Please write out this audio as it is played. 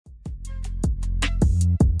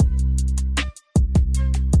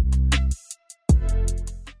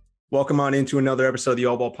Welcome on into another episode of the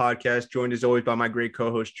All Ball Podcast, joined as always by my great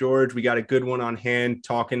co-host, George. We got a good one on hand,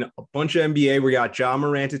 talking a bunch of NBA. We got Ja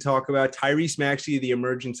Morant to talk about, Tyrese Maxey, the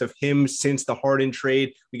emergence of him since the Harden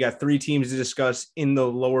trade. We got three teams to discuss in the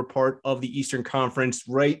lower part of the Eastern Conference,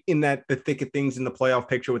 right in the thick of things in the playoff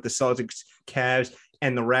picture with the Celtics, Cavs,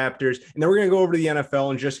 and the Raptors. And then we're going to go over to the NFL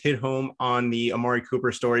and just hit home on the Amari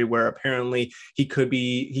Cooper story, where apparently he could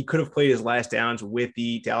have played his last downs with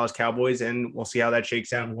the Dallas Cowboys, and we'll see how that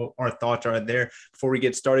shakes out and what our thoughts are there. Before we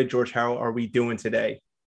get started, George, how are we doing today?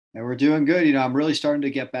 And we're doing good. I'm really starting to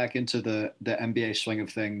get back into the NBA swing of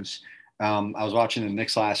things. I was watching the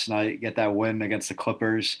Knicks last night get that win against the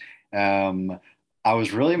Clippers. Um, I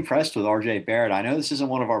was really impressed with RJ Barrett. I know this isn't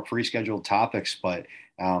one of our pre-scheduled topics, but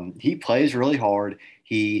he plays really hard.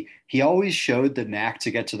 He always showed the knack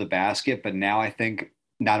to get to the basket, but now I think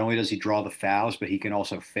not only does he draw the fouls, but he can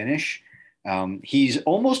also finish. He's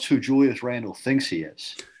almost who Julius Randle thinks he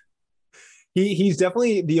is. He's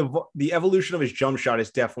definitely the evolution of his jump shot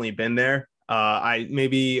has definitely been there. I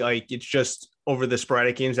maybe like it's just over the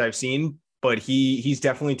sporadic games I've seen, but he's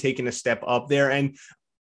definitely taken a step up there. And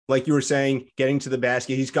like you were saying, getting to the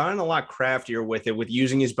basket, he's gotten a lot craftier with it, with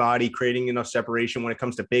using his body, creating enough separation when it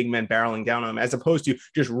comes to big men barreling down on him, as opposed to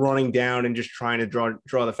just running down and just trying to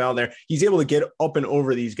draw the foul there. He's able to get up and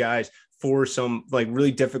over these guys for some like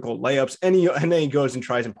really difficult layups, and then he goes and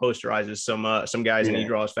tries and posterizes some guys, and he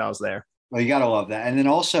draws fouls there. Well, you got to love that. And then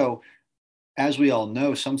also, as we all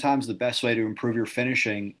know, sometimes the best way to improve your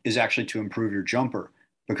finishing is actually to improve your jumper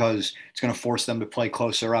because it's going to force them to play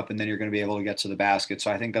closer up and then you're going to be able to get to the basket. So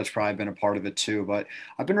I think that's probably been a part of it too. But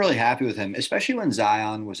I've been really happy with him, especially when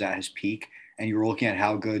Zion was at his peak and you were looking at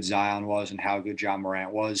how good Zion was and how good Ja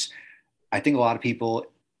Morant was. I think a lot of people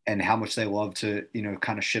and how much they love to,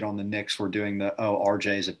 kind of shit on the Knicks for doing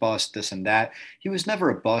RJ is a bust, this and that. He was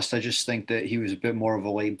never a bust. I just think that he was a bit more of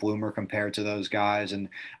a late bloomer compared to those guys. And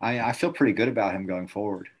I feel pretty good about him going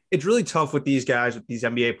forward. It's really tough with these guys, with these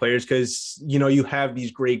NBA players, because, you have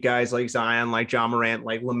these great guys like Zion, like Ja Morant,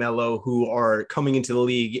 like LaMelo, who are coming into the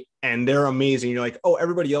league and they're amazing. You're like, oh,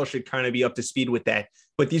 everybody else should kind of be up to speed with that.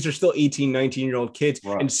 But these are still 18, 19-year-old kids.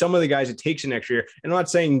 Right. And some of the guys it takes an extra year. And I'm not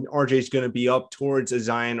saying RJ is going to be up towards a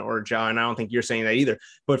Zion or Ja, and I don't think you're saying that either.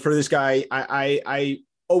 But for this guy, I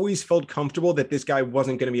always felt comfortable that this guy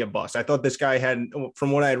wasn't going to be a bust. I thought this guy had,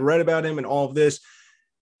 from what I had read about him and all of this,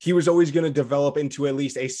 he was always going to develop into at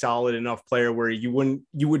least a solid enough player where you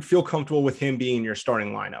would feel comfortable with him being in your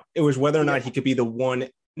starting lineup. It was whether or not he could be the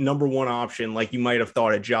number one option, like you might have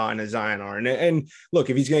thought a Ja and a Zion are. And look,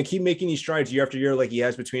 if he's going to keep making these strides year after year, like he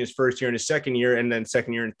has between his first year and his second year, and then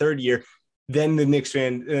second year and third year, then the Knicks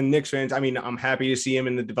fans, I mean, I'm happy to see him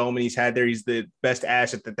in the development he's had there. He's the best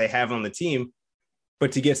asset that they have on the team.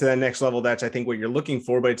 But to get to that next level, that's, I think, what you're looking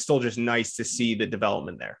for. But it's still just nice to see the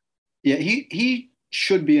development there. Yeah, he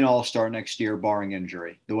should be an all-star next year, barring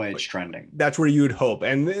injury, the way it's trending. That's where you would hope.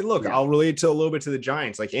 And look, I'll relate to a little bit to the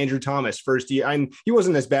Giants, like Andrew Thomas, first year. And he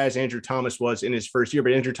wasn't as bad as Andrew Thomas was in his first year,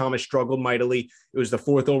 but Andrew Thomas struggled mightily. It was the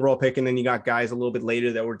fourth overall pick. And then you got guys a little bit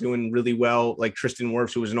later that were doing really well, like Tristan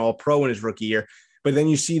Wirfs, who was an all-pro in his rookie year. But then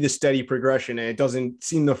you see the steady progression, and it doesn't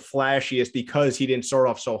seem the flashiest because he didn't start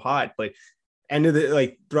off so hot. But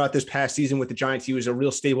throughout this past season with the Giants, he was a real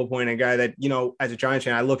stable point, a guy that, as a Giants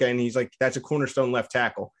fan, I look at and he's like, that's a cornerstone left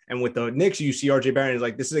tackle. And with the Knicks, you see RJ Barrett is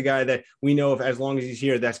like, this is a guy that we know if as long as he's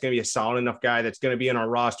here, that's going to be a solid enough guy that's going to be in our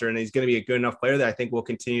roster. And he's going to be a good enough player that I think will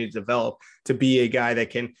continue to develop to be a guy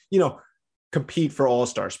that can, compete for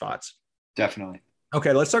all-star spots. Definitely.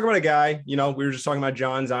 Okay, let's talk about a guy, we were just talking about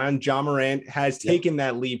Zion. Ja Morant has taken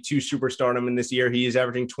that leap to superstardom in this year. He is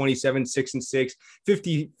averaging 27, 6 and 6,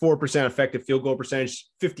 54% effective field goal percentage,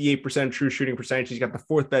 58% true shooting percentage. He's got the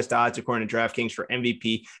fourth best odds according to DraftKings for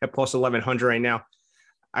MVP at plus 1100 right now.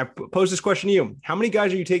 I pose this question to you. How many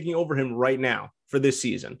guys are you taking over him right now for this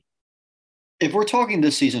season? If we're talking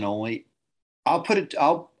this season only,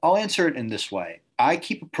 I'll answer it in this way. I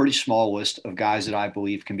keep a pretty small list of guys that I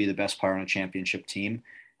believe can be the best player on a championship team.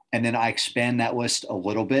 And then I expand that list a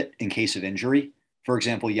little bit in case of injury. For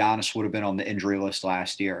example, Giannis would have been on the injury list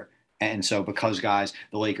last year. And so because the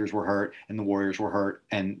Lakers were hurt and the Warriors were hurt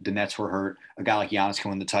and the Nets were hurt, a guy like Giannis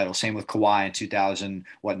can win the title. Same with Kawhi in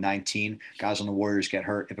 2019. Guys on the Warriors get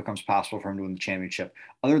hurt. It becomes possible for him to win the championship.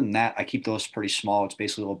 Other than that, I keep the list pretty small. It's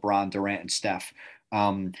basically LeBron, Durant, and Steph.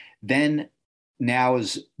 Then now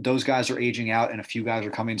as those guys are aging out and a few guys are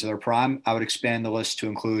coming to their prime, I would expand the list to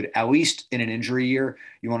include, at least in an injury year,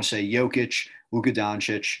 you want to say Jokic, Luka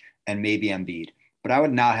Doncic, and maybe Embiid. But I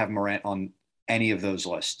would not have Morant on any of those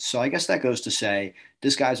lists. So I guess that goes to say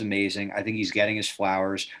this guy's amazing. I think he's getting his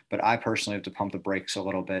flowers, but I personally have to pump the brakes a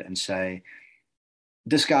little bit and say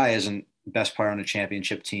this guy isn't best player on a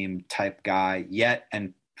championship team type guy yet,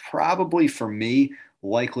 and probably for me,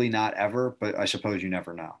 likely not ever. But I suppose you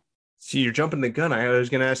never know. See, you're jumping the gun. I was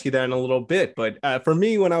going to ask you that in a little bit. But for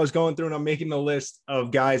me, when I was going through and I'm making the list of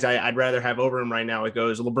guys I'd rather have over him right now, it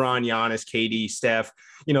goes LeBron, Giannis, KD, Steph,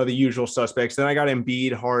 the usual suspects. Then I got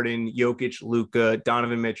Embiid, Harden, Jokic, Luka,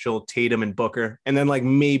 Donovan Mitchell, Tatum, and Booker. And then like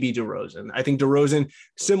maybe DeRozan. I think DeRozan,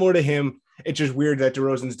 similar to him, it's just weird that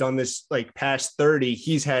DeRozan's done this like past 30.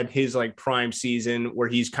 He's had his like prime season where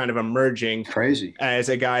he's kind of emerging Crazy. as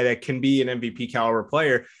a guy that can be an MVP caliber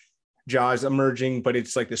player. Ja's emerging, but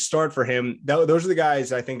it's like the start for him. Those are the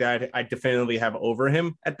guys I think that I definitively have over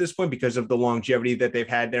him at this point because of the longevity that they've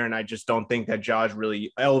had there. And I just don't think that Ja's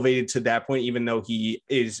really elevated to that point, even though he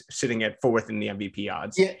is sitting at fourth in the MVP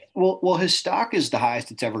odds. Yeah, well, his stock is the highest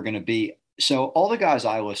it's ever going to be. So all the guys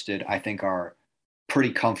I listed, I think, are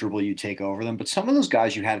pretty comfortable you take over them. But some of those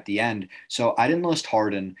guys you had at the end, so I didn't list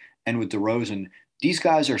Harden, and with DeRozan, these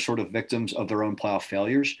guys are sort of victims of their own playoff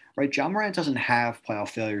failures, right? Ja Morant doesn't have playoff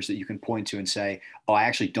failures that you can point to and say, oh, I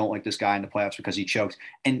actually don't like this guy in the playoffs because he choked.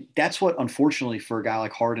 And that's what, unfortunately, for a guy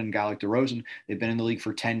like Harden, a guy like DeRozan, they've been in the league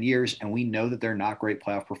for 10 years, and we know that they're not great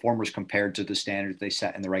playoff performers compared to the standards they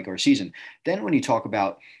set in the regular season. Then when you talk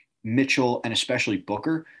about Mitchell and especially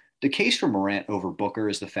Booker, the case for Morant over Booker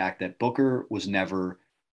is the fact that Booker was never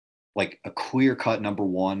like a clear cut number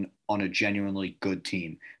one on a genuinely good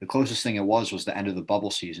team. The closest thing it was the end of the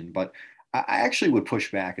bubble season. But I actually would push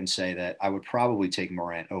back and say that I would probably take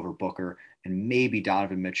Morant over Booker and maybe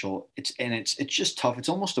Donovan Mitchell. It's just tough. It's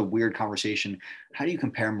almost a weird conversation. How do you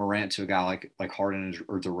compare Morant to a guy like Harden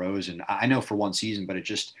or DeRozan? I know for one season, but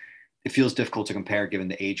it feels difficult to compare given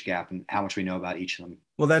the age gap and how much we know about each of them.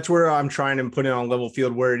 Well, that's where I'm trying to put it on level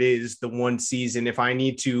field where it is the one season. If I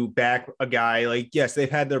need to back a guy, like, yes,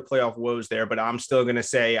 they've had their playoff woes there, but I'm still going to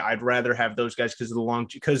say I'd rather have those guys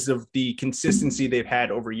because of the consistency they've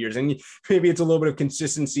had over years. And maybe it's a little bit of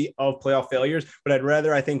consistency of playoff failures, but I'd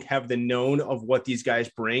rather, I think, have the known of what these guys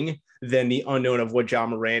bring than the unknown of what Ja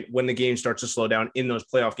Morant when the game starts to slow down in those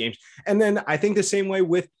playoff games. And then I think the same way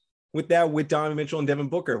with Donovan Mitchell and Devin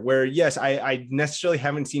Booker, where yes, I necessarily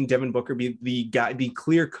haven't seen Devin Booker be the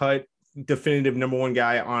clear cut, definitive number one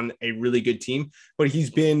guy on a really good team, but he's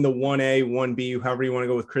been the 1A, 1B, however you want to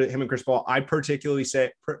go with him and Chris Paul. I personally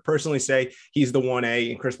say he's the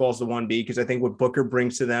 1A and Chris Paul's the 1B because I think what Booker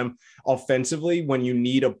brings to them offensively, when you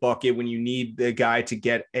need a bucket, when you need the guy to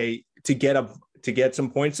get some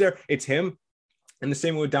points there, it's him. And the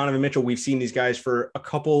same with Donovan Mitchell. We've seen these guys for a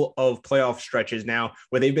couple of playoff stretches now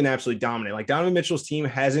where they've been absolutely dominant. Like Donovan Mitchell's team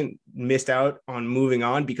hasn't missed out on moving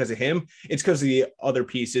on because of him. It's because of the other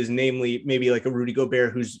pieces, namely maybe like a Rudy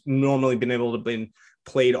Gobert, who's normally been able to be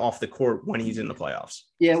played off the court when he's in the playoffs.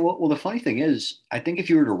 Yeah, well, the funny thing is, I think if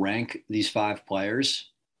you were to rank these five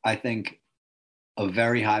players, I think a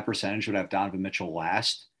very high percentage would have Donovan Mitchell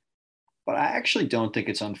last. But I actually don't think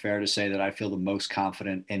it's unfair to say that I feel the most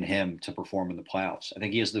confident in him to perform in the playoffs. I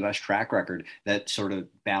think he has the best track record that sort of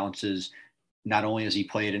balances. Not only has he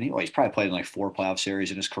played he's probably played in like 4 playoff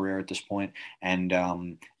series in his career at this point, and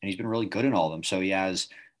he's been really good in all of them. So he has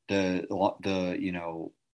the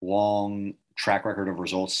long track record of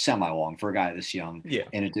results, semi-long for a guy this young. Yeah.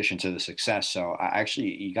 In addition to the success, so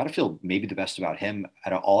you got to feel maybe the best about him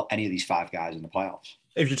out of any of these 5 guys in the playoffs.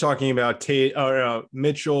 If you're talking about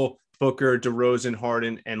Mitchell, Booker, DeRozan,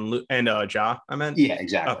 Harden, and Ja, I meant? Yeah,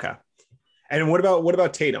 exactly. Okay. And what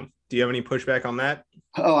about Tatum? Do you have any pushback on that?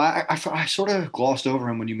 Oh, I sort of glossed over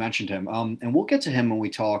him when you mentioned him. And we'll get to him when we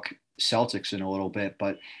talk Celtics in a little bit.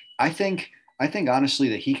 But I think honestly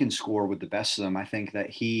that he can score with the best of them. I think that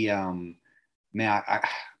he, I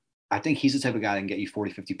think he's the type of guy that can get you 40,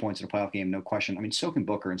 50 points in a playoff game, no question. I mean, so can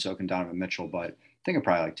Booker and so can Donovan Mitchell, but I think I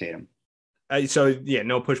probably like Tatum. So yeah,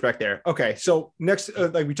 no pushback there. Okay, so next,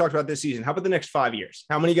 like we talked about this season, how about the next 5 years?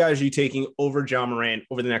 How many guys are you taking over Ja Morant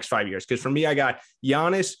over the next 5 years? Because for me, I got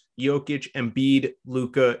Giannis, Jokic, Embiid,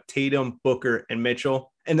 Luka, Tatum, Booker, and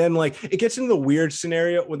Mitchell. And then like it gets into the weird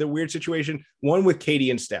scenario with a weird situation, one with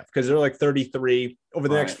KD and Steph, because they're like 33 over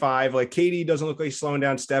the next 5. Like KD doesn't look like he's slowing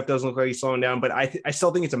down. Steph doesn't look like he's slowing down, but I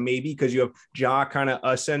still think it's a maybe because you have Ja kind of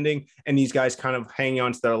ascending and these guys kind of hanging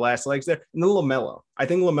on to their last legs there. And then LaMelo. I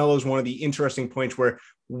think LaMelo is one of the interesting points where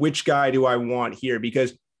which guy do I want here?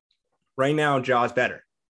 Because right now Ja's better.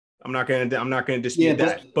 I'm not going to dispute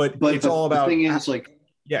that, but it's all about the thing is it's like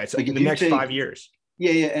the next 5 years.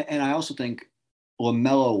 Yeah. And I also think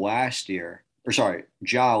LaMelo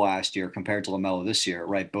Ja last year compared to LaMelo this year,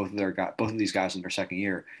 right? Both of these guys in their second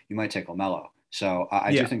year, you might take LaMelo. So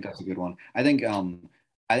I do think that's a good one. I think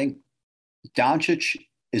Doncic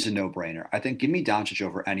is a no-brainer. I think give me Doncic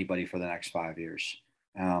over anybody for the next 5 years.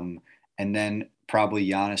 And then probably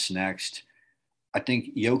Giannis next. I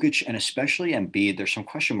think Jokic and especially Embiid, there's some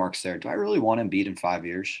question marks there. Do I really want Embiid in 5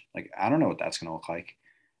 years? Like, I don't know what that's going to look like.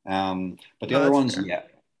 But the No, other that's ones, fair. yeah,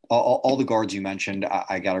 all the guards you mentioned,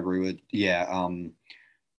 I got to agree with. Yeah,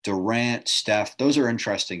 Durant, Steph, those are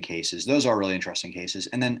interesting cases. Those are really interesting cases.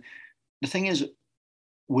 And then the thing is,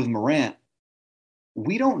 with Morant,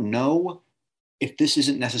 we don't know if this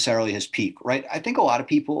isn't necessarily his peak, right? I think a lot of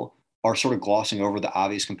people are sort of glossing over the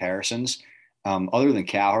obvious comparisons, other than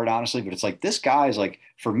Cowherd, honestly. But it's like this guy is like,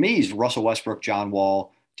 for me, he's Russell Westbrook, John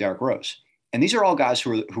Wall, Derrick Rose. And these are all guys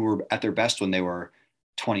who were at their best when they were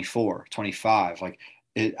 24, 25. Like,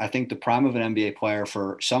 I think the prime of an NBA player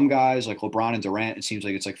for some guys like LeBron and Durant, it seems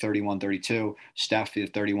like it's like 31, 32, Steph is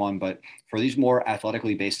 31. But for these more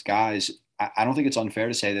athletically based guys, I don't think it's unfair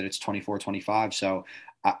to say that it's 24, 25. So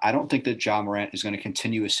I don't think that Ja Morant is going to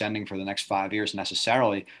continue ascending for the next 5 years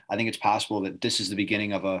necessarily. I think it's possible that this is the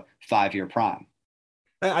beginning of a 5 year prime.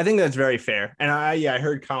 I think that's very fair. And I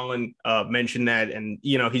heard Colin mention that. And,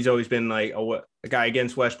 he's always been like a guy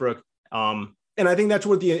against Westbrook. And I think that's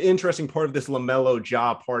what the interesting part of this LaMelo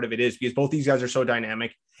Ja part of it is, because both these guys are so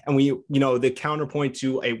dynamic. And the counterpoint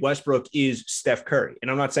to a Westbrook is Steph Curry. And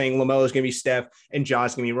I'm not saying LaMelo is going to be Steph and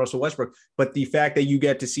Ja's going to be Russell Westbrook, but the fact that you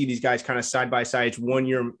get to see these guys kind of side by side, it's 1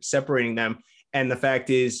 year separating them. And the fact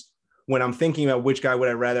is, when I'm thinking about which guy would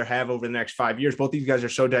I rather have over the next 5 years, both these guys are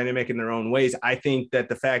so dynamic in their own ways. I think that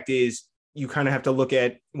the fact is, you kind of have to look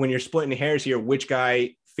at, when you're splitting hairs here, which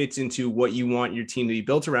guy fits into what you want your team to be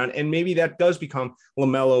built around. And maybe that does become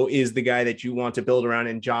LaMelo is the guy that you want to build around,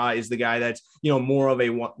 and Ja is the guy that's, more of a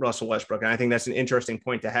Russell Westbrook. And I think that's an interesting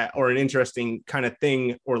point to have, or an interesting kind of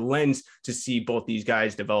thing or lens to see both these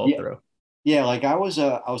guys develop Yeah. through. Yeah. Like I was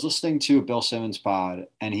listening to a Bill Simmons pod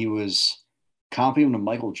and he was comping him to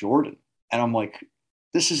Michael Jordan. And I'm like,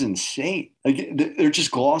 this is insane. Like they're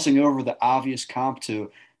just glossing over the obvious comp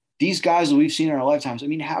to these guys that we've seen in our lifetimes. I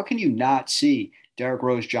mean, how can you not see Derrick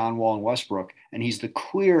Rose, John Wall, and Westbrook? And he's the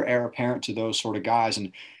clear heir apparent to those sort of guys.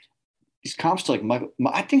 And these comps to like Michael,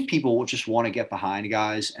 I think people will just want to get behind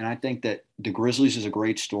guys. And I think that the Grizzlies is a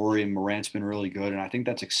great story and Morant's been really good. And I think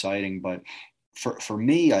that's exciting. But for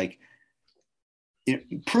me, like,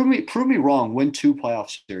 prove me wrong. Win two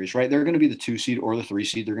playoff series, right? They're going to be the 2 seed or the 3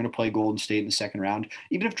 seed. They're going to play Golden State in the second round.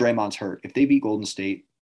 Even if Draymond's hurt, if they beat Golden State,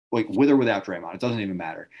 like with or without Draymond, it doesn't even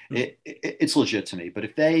matter. It's legit to me. But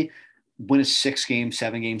if they win a 6 game,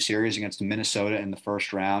 7 game series against Minnesota in the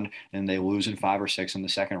first round and they lose in 5 or 6 in the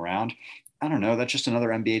second round, I don't know. That's just another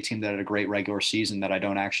NBA team that had a great regular season that I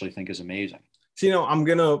don't actually think is amazing. So, I'm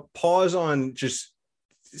going to pause on just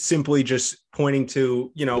pointing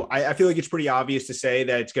to, I feel like it's pretty obvious to say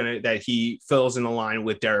that he fills in the line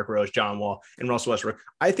with Derrick Rose, John Wall, and Russell Westbrook.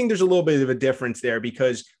 I think there's a little bit of a difference there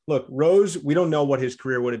because, look, Rose, we don't know what his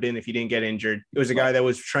career would have been if he didn't get injured. It was a guy that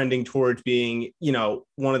was trending towards being,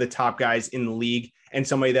 one of the top guys in the league and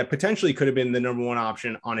somebody that potentially could have been the number one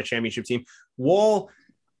option on a championship team. Wall,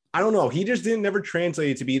 I don't know. He just never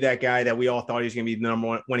translated to be that guy that we all thought he was going to be the number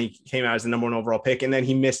one when he came out as the number one overall pick. And then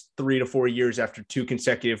he missed 3 to 4 years after two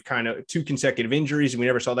consecutive injuries. And we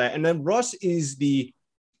never saw that. And then Russ is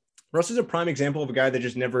a prime example of a guy that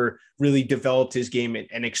just never really developed his game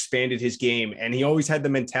and expanded his game. And he always had the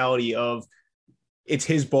mentality of it's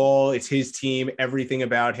his ball, it's his team, everything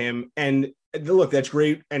about him. And look, that's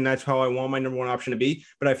great. And that's how I want my number one option to be.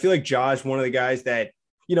 But I feel like Ja is one of the guys that,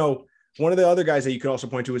 one of the other guys that you could also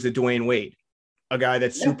point to is the Dwayne Wade, a guy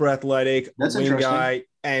that's super athletic, That's wing interesting. guy,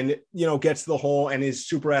 and, gets to the hole and is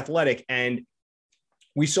super athletic. And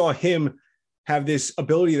we saw him have this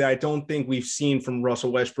ability that I don't think we've seen from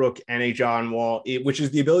Russell Westbrook and a John Wall, which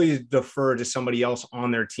is the ability to defer to somebody else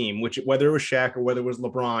on their team, which whether it was Shaq or whether it was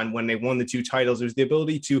LeBron, when they won the 2 titles, it was the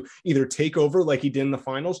ability to either take over like he did in the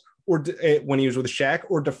finals or when he was with Shaq,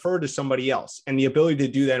 or defer to somebody else. And the ability to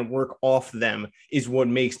do that and work off them is what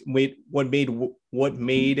made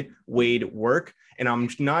Wade work. And I'm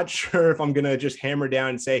not sure if I'm going to just hammer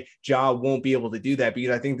down and say Ja won't be able to do that,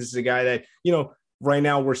 because I think this is a guy that, right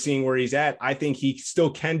now we're seeing where he's at. I think he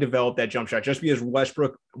still can develop that jump shot. Just because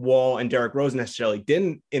Westbrook, Wall, and Derrick Rose necessarily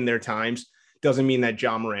didn't in their times doesn't mean that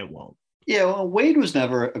Ja Morant won't. Yeah, well, Wade was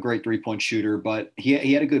never a great 3 point shooter, but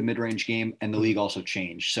he had a good mid range game, and the league also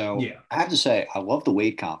changed. So Yeah. I have to say, I love the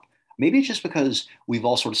Wade comp. Maybe it's just because we've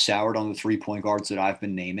all sort of soured on the 3 point guards that I've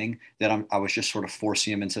been naming that I was just sort of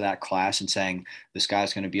forcing him into that class and saying this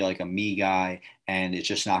guy's going to be like a me guy, and it's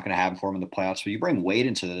just not going to happen for him in the playoffs. But you bring Wade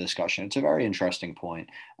into the discussion; it's a very interesting point,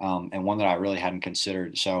 and one that I really hadn't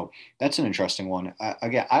considered. So that's an interesting one.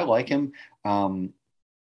 Again, I like him. I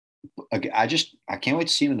can't wait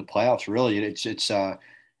to see him in the playoffs. Really, it's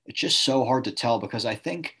It's just so hard to tell because I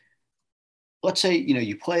think, let's say,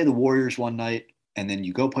 you play the Warriors one night and then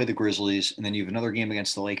you go play the Grizzlies and then you have another game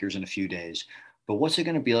against the Lakers in a few days. But what's it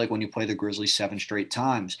going to be like when you play the Grizzlies 7 straight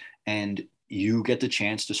times and you get the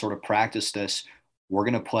chance to sort of practice this? We're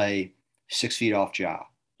going to play 6 feet off Ja.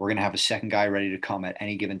 We're going to have a second guy ready to come at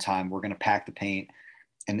any given time. We're going to pack the paint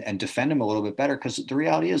and defend him a little bit better because the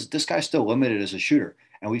reality is this guy's still limited as a shooter.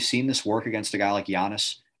 And we've seen this work against a guy like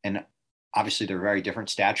Giannis. And obviously they're very different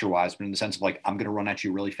stature wise, but in the sense of like, I'm going to run at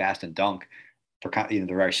you really fast and dunk. They're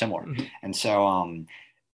very similar. Mm-hmm. And so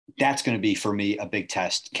that's going to be for me a big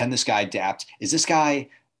test. Can this guy adapt? Is this guy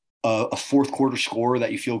a fourth quarter scorer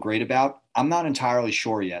that you feel great about? I'm not entirely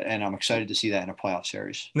sure yet, and I'm excited to see that in a playoff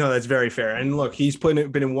series. No, that's very fair. And look, he's been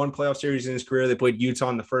in one playoff series in his career. They played Utah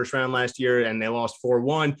in the first round last year, and they lost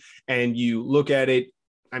 4-1. And you look at it,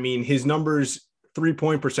 I mean, his numbers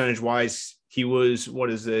 3-point percentage wise, he was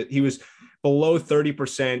He was below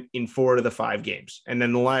 30% in 4 of the 5 games. And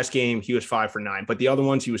then the last game, he was 5 for 9. But the other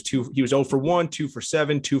ones, he was 0 for 1, 2 for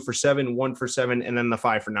 7, 2 for 7, 1 for 7, and then the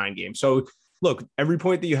 5 for 9 game. So look, every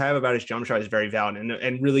point that you have about his jump shot is very valid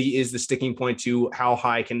and really is the sticking point to how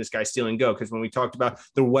high can this guy's stealing go. Because when we talked about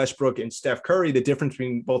the Westbrook and Steph Curry, the difference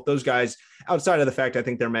between both those guys, outside of the fact, I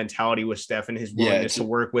think their mentality with Steph and his willingness to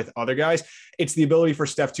work with other guys, it's the ability for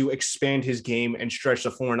Steph to expand his game and stretch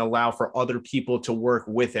the floor and allow for other people to work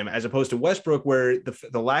with him, as opposed to Westbrook, where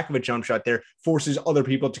the lack of a jump shot there forces other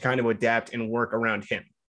people to kind of adapt and work around him,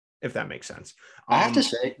 if that makes sense. I have to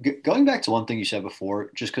say, going back to one thing you said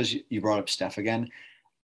before, just because you brought up Steph again,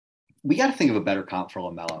 we got to think of a better comp for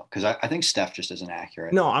LaMelo because I think Steph just isn't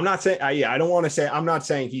accurate. No, I'm not saying. I don't want to say. I'm not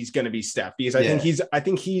saying he's going to be Steph because I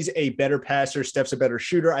think he's a better passer. Steph's a better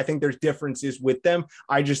shooter. I think there's differences with them.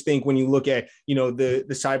 I just think when you look at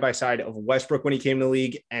the side by side of Westbrook when he came to the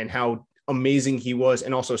league and how amazing he was,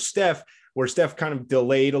 and also Steph, where Steph kind of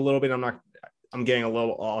delayed a little bit. I'm getting a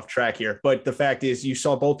little off track here, but the fact is you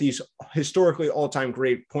saw both these historically all-time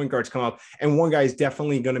great point guards come up, and one guy is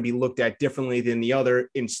definitely going to be looked at differently than the other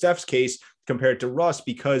in Steph's case compared to Russ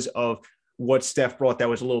because of what Steph brought that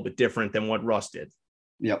was a little bit different than what Russ did.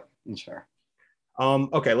 Yep, that's fair.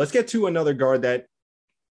 Okay, let's get to another guard that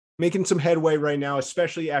making some headway right now,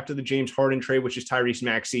 especially after the James Harden trade, which is Tyrese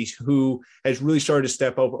Maxey, who has really started to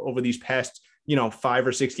step up over these past 5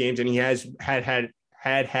 or 6 games, and he has had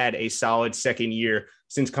a solid second year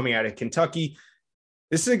since coming out of Kentucky.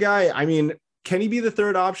 This is a guy, I mean, can he be the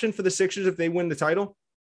third option for the Sixers if they win the title?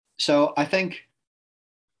 So I think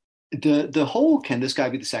the whole, can this guy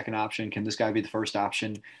be the second option? Can this guy be the first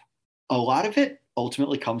option? A lot of it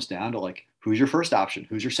ultimately comes down to like, who's your first option?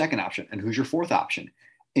 Who's your second option? And who's your fourth option?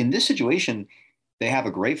 In this situation, they have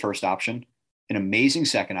a great first option, an amazing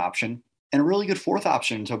second option, and a really good fourth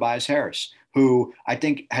option, Tobias Harris, who I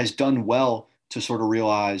think has done well to sort of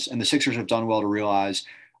realize, and the Sixers have done well to realize,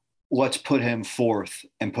 let's put him fourth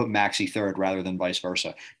and put Maxey third rather than vice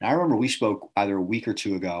versa. Now I remember we spoke either a week or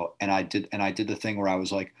two ago, and I did the thing where I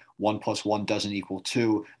was like, 1 + 1 doesn't equal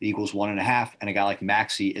 2, it equals 1.5, and a guy like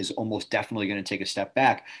Maxey is almost definitely going to take a step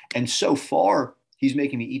back. And so far, he's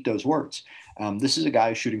making me eat those words. This is a guy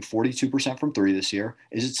who's shooting 42% from 3 this year.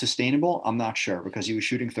 Is it sustainable? I'm not sure because he was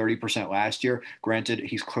shooting 30% last year. Granted,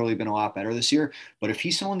 he's clearly been a lot better this year. But if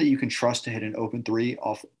he's someone that you can trust to hit an open 3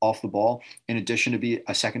 off the ball, in addition to be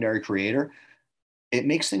a secondary creator, it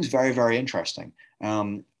makes things very, very interesting.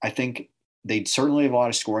 I think they certainly have a lot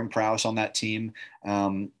of scoring prowess on that team.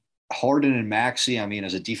 Harden and Maxey, I mean,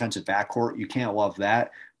 as a defensive backcourt, you can't love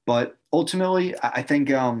that. But ultimately, I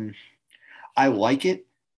think I like it.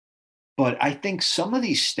 But I think some of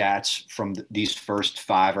these stats from these first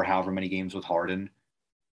 5 or however many games with Harden,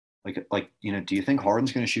 do you think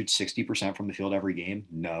Harden's going to shoot 60% from the field every game?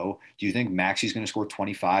 No. Do you think Maxey's going to score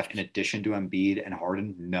 25 in addition to Embiid and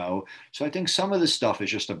Harden? No. So I think some of this stuff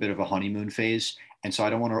is just a bit of a honeymoon phase. And so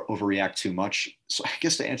I don't want to overreact too much. So I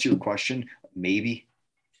guess to answer your question, maybe.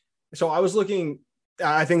 So I was looking,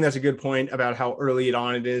 I think that's a good point about how early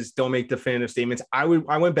on it is. Don't make definitive statements. I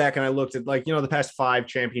went back and I looked at the past 5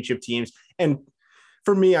 championship teams. And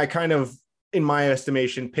for me, I kind of, in my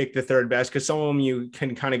estimation, picked the third best because some of them you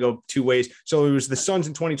can kind of go 2 ways. So it was the Suns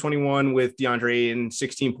in 2021 with DeAndre Ayton,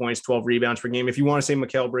 16 points, 12 rebounds per game. If you want to say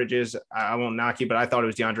Mikal Bridges, I won't knock you, but I thought it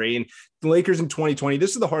was DeAndre Ayton. The Lakers in 2020,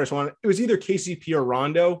 this is the hardest one. It was either KCP or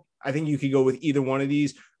Rondo. I think you could go with either one of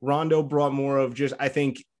these. Rondo brought more of just, I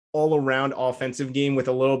think, all around offensive game with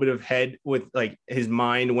a little bit of head with like his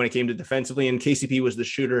mind when it came to defensively. And KCP was the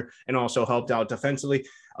shooter and also helped out defensively.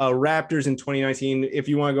 Raptors in 2019, if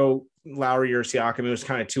you want to go Lowry or Siakam, it was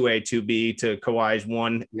kind of 2A, 2B to Kawhi's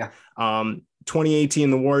 1. Yeah.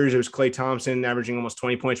 2018, the Warriors, it was Klay Thompson averaging almost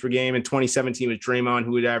 20 points per game. And 2017 was Draymond,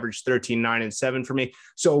 who would average 13, 9, and 7 for me.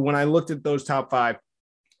 So when I looked at those top five,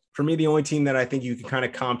 for me, the only team that I think you can kind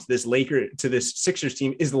of comp to this Sixers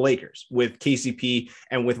team is the Lakers with KCP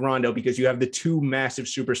and with Rondo, because you have the two massive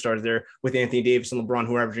superstars there with Anthony Davis and LeBron,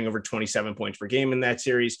 who are averaging over 27 points per game in that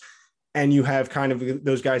series. And you have kind of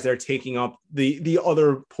those guys that are taking up the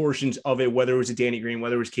other portions of it, whether it was a Danny Green,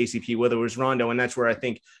 whether it was KCP, whether it was Rondo. And that's where I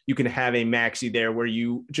think you can have a Maxey there, where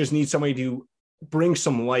you just need somebody to bring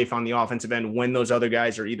some life on the offensive end when those other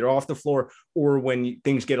guys are either off the floor or when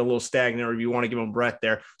things get a little stagnant, or if you want to give them breath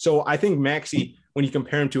there. So I think Maxey, when you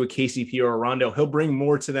compare him to a KCP or a Rondo, he'll bring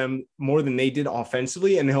more to them, more than they did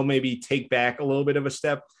offensively. And he'll maybe take back a little bit of a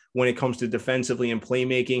step when it comes to defensively and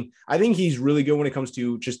playmaking. I think he's really good when it comes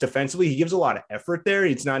to just defensively. He gives a lot of effort there.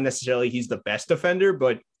 It's not necessarily he's the best defender,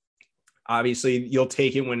 but obviously you'll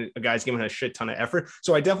take it when a guy's giving a shit ton of effort.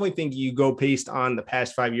 So I definitely think you go based on the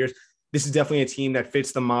past 5 years. This is definitely a team that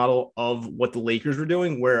fits the model of what the Lakers were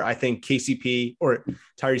doing, where I think KCP or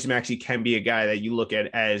Tyrese Maxey can be a guy that you look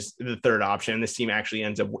at as the third option. This team actually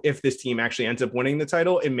if this team actually ends up winning the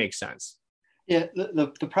title, it makes sense. Yeah.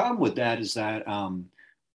 The problem with that is that,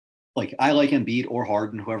 like, I like Embiid or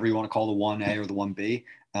Harden, whoever you want to call the 1A or the 1B,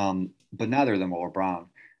 but neither of them are LeBron.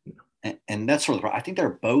 And that's sort of, I think they're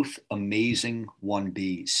both amazing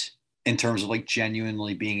 1Bs in terms of like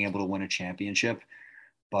genuinely being able to win a championship.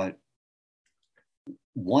 But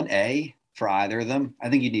 1A for either of them, I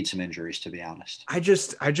think you need some injuries, to be honest. I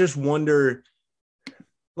just wonder,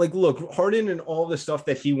 like, look, Harden and all the stuff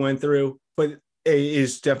that he went through, but A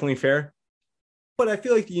is definitely fair. But I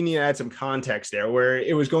feel like you need to add some context there, where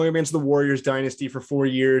it was going against the Warriors dynasty for 4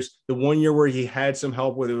 years. The 1 year where he had some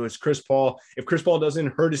help with it was Chris Paul. If Chris Paul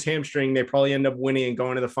doesn't hurt his hamstring, they probably end up winning and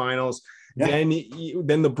going to the finals. Yeah.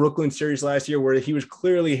 Then the Brooklyn series last year, where he was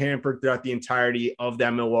clearly hampered throughout the entirety of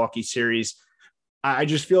that Milwaukee series. I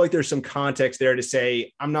just feel like there's some context there to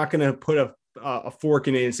say, I'm not going to put a fork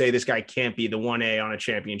in it and say this guy can't be the 1A on a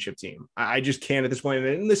championship team. I just can't at this point.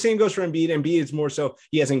 And the same goes for Embiid. Embiid is more so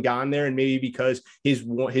he hasn't gone there, and maybe because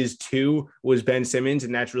his 2 was Ben Simmons,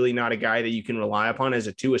 and that's really not a guy that you can rely upon as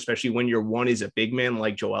a 2, especially when your 1 is a big man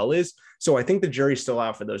like Joel is. So I think the jury's still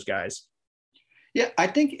out for those guys. Yeah, I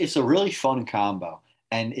think it's a really fun combo.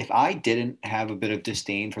 And if I didn't have a bit of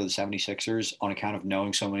disdain for the 76ers on account of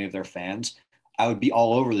knowing so many of their fans, I would be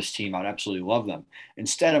all over this team. I'd absolutely love them.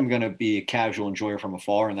 Instead, I'm going to be a casual enjoyer from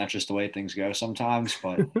afar, and that's just the way things go sometimes.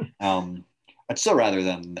 But I'd still rather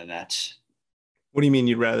them than the Nets. What do you mean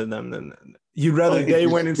you'd rather them than you'd rather they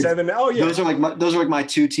win in 7? Oh yeah, those are like my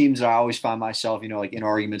 2 teams that I always find myself, like in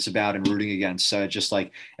arguments about and rooting against. So it just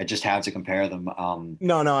have to compare them.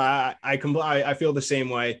 No, I feel the same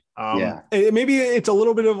way. Yeah. Maybe it's a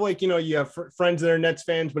little bit of like, you have friends that are Nets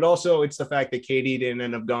fans, but also it's the fact that KD didn't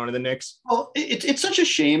end up going to the Knicks. Well, it's such a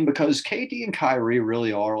shame, because KD and Kyrie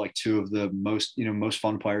really are like 2 of the most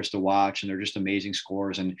fun players to watch, and they're just amazing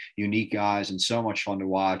scorers and unique guys and so much fun to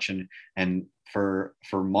watch. And for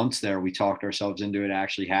months there, we talked ourselves into it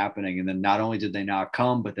actually happening. And then not only did they not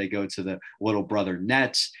come, but they go to the little brother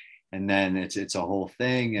Nets, and then it's a whole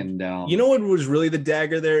thing. And what was really the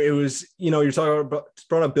dagger there? It was, you're talking about,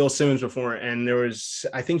 brought up Bill Simmons before, and there was,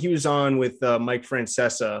 I think he was on with Mike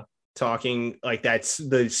Francesa talking, like, that's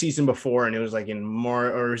the season before, and it was like in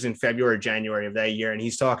March, or it was in February or January of that year, and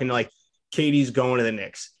he's talking like KD's going to the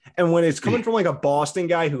Knicks. And when it's coming from like a Boston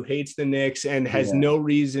guy who hates the Knicks and has no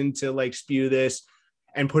reason to like spew this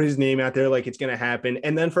and put his name out there like it's going to happen,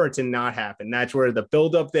 and then for it to not happen, that's where the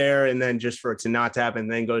build up there, and then just for it to not happen,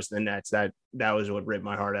 then goes to the Nets. That was what ripped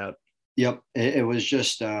my heart out. Yep. It was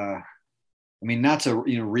just, not to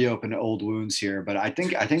reopen old wounds here, but I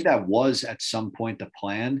think that was at some point the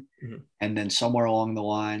plan, and then somewhere along the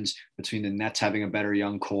lines between the Nets having a better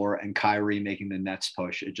young core and Kyrie making the Nets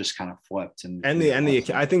push, it just kind of flipped.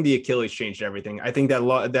 I think the Achilles changed everything. I think that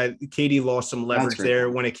KD lost some leverage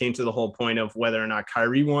there when it came to the whole point of whether or not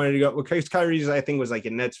Kyrie wanted to go. Because Kyrie's, I think, was like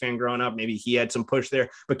a Nets fan growing up. Maybe he had some push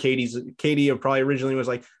there, but KD probably originally was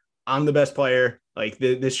like, I'm the best player. Like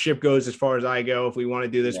this ship goes as far as I go. If we want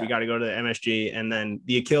to do this, we got to go to the MSG. And then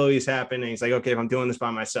the Achilles happened, and he's like, okay, if I'm doing this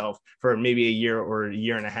by myself for maybe a year or a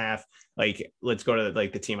year and a half, like, let's go to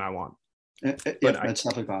like the team I want. That's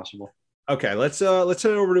definitely possible. Okay, let's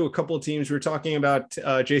head over to a couple of teams. We were talking about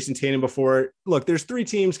Jason Tatum before. Look, there's 3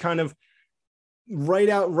 teams kind of right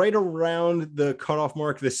around the cutoff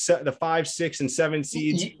mark, the 5, 6, and 7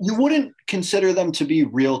 seeds. You wouldn't consider them to be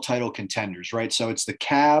real title contenders, right? So it's the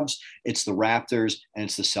Cavs, it's the Raptors, and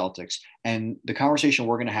it's the Celtics. And the conversation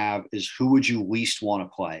we're going to have is who would you least want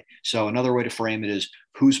to play? So another way to frame it is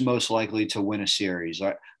who's most likely to win a series,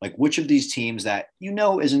 right? Like which of these teams that isn't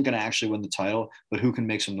going to actually win the title, but who can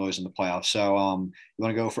make some noise in the playoffs. So you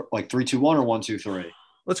want to go for like 3-2-1 or 1-2-3?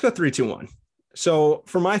 Let's go 3-2-1. So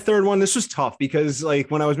for my third one, this was tough because like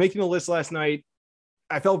when I was making the list last night,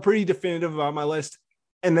 I felt pretty definitive about my list.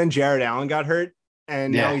 And then Jared Allen got hurt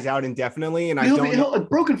and now he's out indefinitely. And a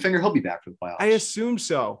broken finger, he'll be back for the playoffs. I assume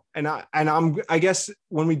so. And I guess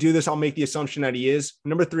when we do this, I'll make the assumption that he is.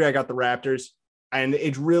 Number 3, I got the Raptors. And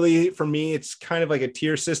it's really, for me, it's kind of like a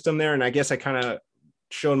tier system there. And I guess I kind of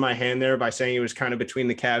showed my hand there by saying it was kind of between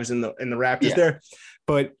the Cavs and the Raptors there.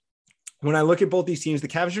 But when I look at both these teams, the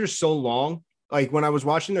Cavs are so long. Like when I was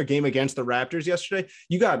watching their game against the Raptors yesterday,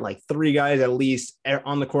 you got like 3 guys at least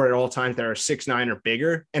on the court at all times that are 6'9" or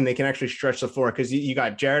bigger, and they can actually stretch the floor because you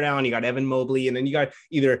got Jared Allen, you got Evan Mobley, and then you got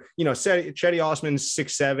either, Chetty Osman's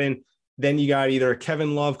 6'7". Then you got either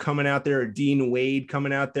Kevin Love coming out there or Dean Wade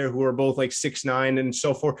coming out there who are both like 6'9" and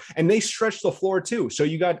so forth. And they stretch the floor too. So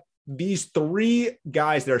you got these 3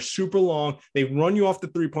 guys that are super long. They run you off the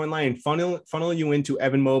 3-point line and funnel you into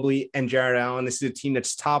Evan Mobley and Jared Allen. This is a team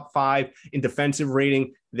that's top 5 in defensive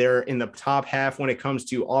rating. They're in the top half when it comes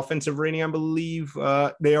to offensive rating, I believe.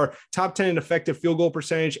 They are top 10 in effective field goal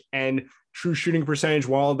percentage and true shooting percentage,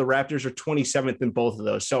 while the Raptors are 27th in both of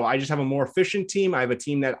those. So I just have a more efficient team. I have a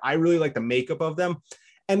team that I really like the makeup of them.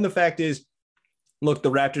 And the fact is, look,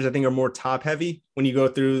 the Raptors, I think, are more top heavy. When you go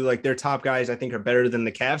through like their top guys, I think are better than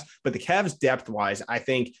the Cavs, but the Cavs depth wise, I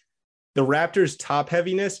think the Raptors top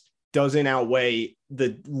heaviness doesn't outweigh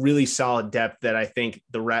the really solid depth that I think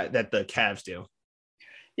that the Cavs do.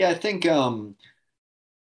 Yeah, I think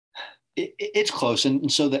it's close.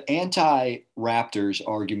 And so the anti-Raptors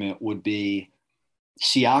argument would be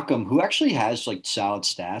Siakam, who actually has like solid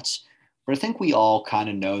stats, but I think we all kind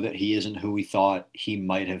of know that he isn't who we thought he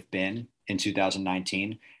might have been in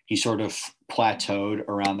 2019. He sort of plateaued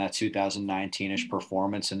around that 2019-ish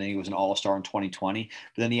performance, and then he was an all-star in 2020.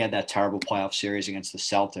 But then he had that terrible playoff series against the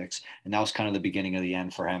Celtics, and that was kind of the beginning of the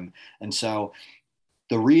end for him. And so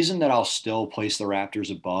the reason that I'll still place the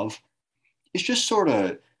Raptors above is just sort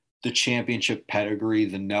of the championship pedigree,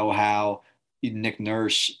 the know-how, Nick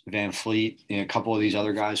Nurse, Van Fleet, a couple of these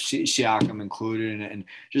other guys, Siakam included, and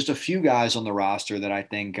just a few guys on the roster that I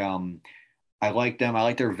think I like them. I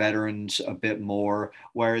like their veterans a bit more.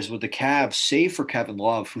 Whereas with the Cavs, save for Kevin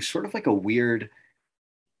Love, who's sort of like a weird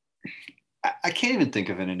 – I can't even think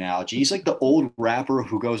of an analogy. He's like the old rapper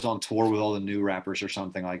who goes on tour with all the new rappers or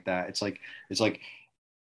something like that. It's like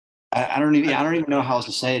I don't even know how else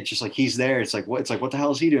to say it. It's just like he's there. It's like what the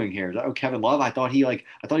hell is he doing here? Oh, Kevin Love. I thought he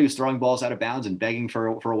was throwing balls out of bounds and begging for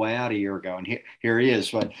a way out a year ago, and here he is.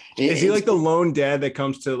 But is he like the lone dad that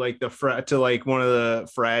comes to like one of the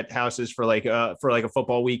frat houses for like a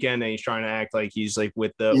football weekend, and he's trying to act like he's like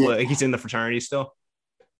like he's in the fraternity still?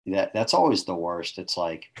 That's always the worst. It's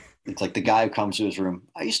like the guy who comes to his room.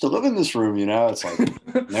 I used to live in this room, It's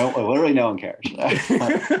like no, literally no one cares.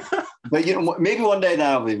 But maybe one day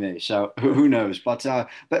that'll be me. So who knows? But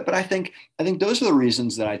I think those are the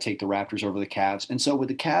reasons that I take the Raptors over the Cavs. And so with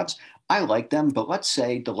the Cavs, I like them, but let's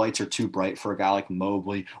say the lights are too bright for a guy like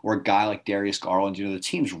Mobley or a guy like Darius Garland. The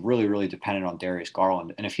team's really, really dependent on Darius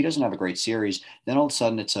Garland. And if he doesn't have a great series, then all of a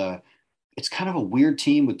sudden it's kind of a weird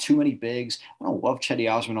team with too many bigs. I don't love Chetty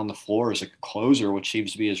Osman on the floor as a closer, which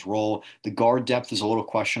seems to be his role. The guard depth is a little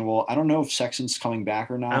questionable. I don't know if Sexton's coming back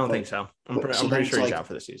or not. I don't think so. I'm pretty sure he's out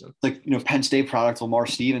for the season. Like, Penn State product, Lamar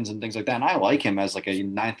Stevens and things like that. And I like him as like a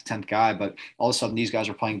 9th, 10th guy, but all of a sudden these guys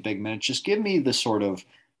are playing big minutes. Just give me the sort of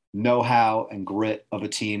know-how and grit of a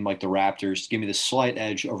team like the Raptors. Give me the slight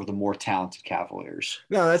edge over the more talented Cavaliers.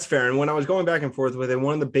 No, that's fair. And when I was going back and forth with it,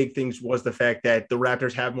 one of the big things was the fact that the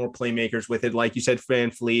Raptors have more playmakers with it. Like you said,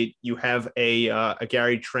 Van Fleet, you have a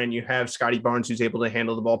Gary Trent, you have Scotty Barnes, who's able to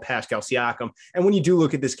handle the ball, Pascal Siakam. And when you do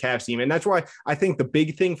look at this Cavs team, and that's why I think the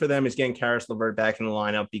big thing for them is getting Caris LeVert back in the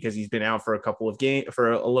lineup, because he's been out for a couple of games,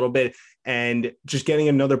 for a little bit, and just getting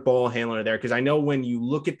another ball handler there. Because I know when you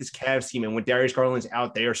look at this Cavs team and when Darius Garland's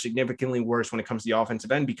out, they are significantly worse when it comes to the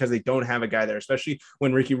offensive end because they don't have a guy there, especially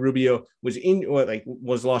when Ricky Rubio was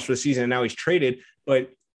lost for the season and now he's traded. But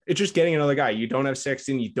it's just getting another guy. You don't have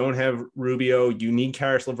Sexton, you don't have Rubio, you need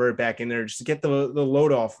Caris LeVert back in there just to get the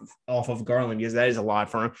load off of Garland, because that is a lot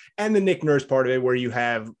for him. And the Nick Nurse part of it, where you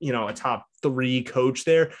have a top 3 coach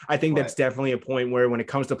there. I think that's definitely a point where when it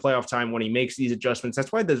comes to playoff time, when he makes these adjustments,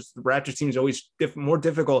 that's why the Raptors team is always more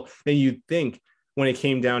difficult than you'd think. when it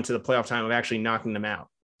came down to the playoff time of actually knocking them out.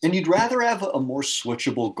 And you'd rather have a more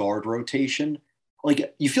switchable guard rotation.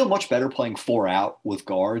 Like, you feel much better playing 4 out with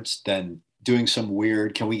guards than doing some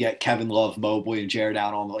weird, can we get Kevin Love, Mobley, and Jared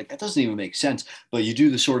out on? Like, that doesn't even make sense. But you do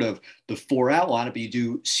the sort of the 4 out lineup, but you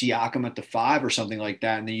do Siakam at the 5 or something like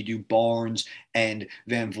that. And then you do Barnes and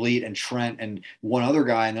Van Vliet and Trent and one other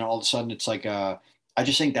guy. And then all of a sudden it's like, I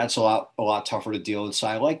just think that's a lot tougher to deal with. So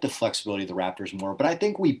I like the flexibility of the Raptors more. But I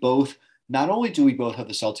think we both, not only do we both have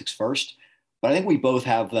the Celtics first, but I think we both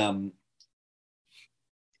have them,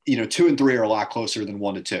 2 and 3 are a lot closer than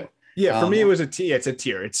 1 to 2. Yeah, for me, it was it's a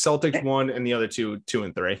tier. It's Celtics 1 and the other 2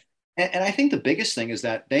 and 3. And I think the biggest thing is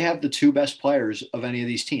that they have the 2 best players of any of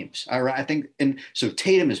these teams. I think, and so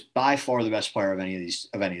Tatum is by far the best player of any of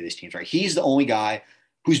these teams, right? He's the only guy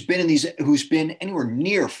who's been anywhere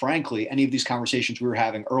near, frankly, any of these conversations we were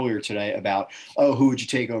having earlier today about, who would you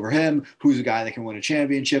take over him? Who's a guy that can win a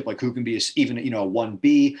championship? Like, who can be even a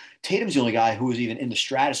 1B? Tatum's the only guy who is even in the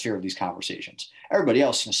stratosphere of these conversations. Everybody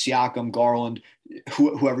else, Siakam, Garland,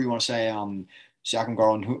 whoever you want to say, Siakam,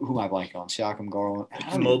 Garland, who am I blanking on? Siakam, Garland,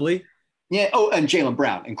 Mobley. Yeah. Oh, and Jaylen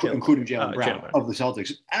Brown, including Jaylen Brown of the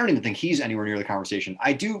Celtics. I don't even think he's anywhere near the conversation.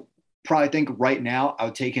 I do probably think right now I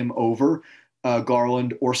would take him over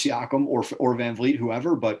Garland or Siakam or Van Vliet,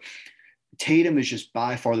 whoever, but Tatum is just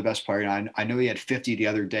by far the best player. And I know he had 50 the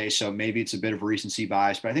other day, so maybe it's a bit of recency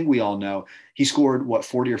bias, but I think we all know he scored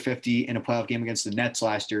 40 or 50 in a playoff game against the Nets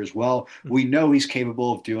last year as well. We know he's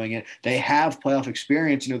capable of doing it. They have playoff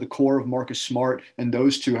experience. The core of Marcus Smart and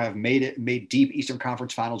those two have made deep Eastern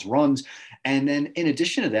Conference Finals runs. And then in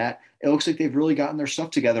addition to that, it looks like they've really gotten their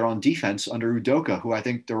stuff together on defense under Udoka, who I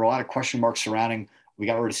think there are a lot of question marks surrounding. We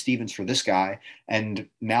got rid of Stevens for this guy, and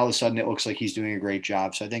now all of a sudden it looks like he's doing a great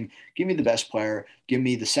job. So I think give me the best player, give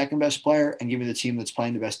me the second best player, and give me the team that's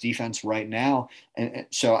playing the best defense right now. And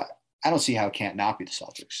so I don't see how it can't not be the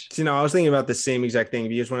Celtics. I was thinking about the same exact thing,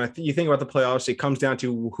 because when you think about the playoffs, it comes down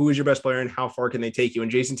to who is your best player and how far can they take you. And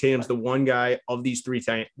Jason Tatum's the one guy of these three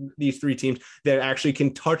teams that actually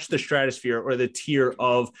can touch the stratosphere or the tier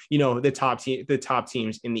of, the top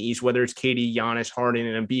teams in the East, whether it's KD, Giannis, Harden,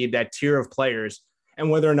 and Embiid, that tier of players. And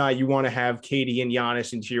whether or not you want to have KD and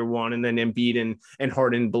Giannis in tier 1 and then Embiid and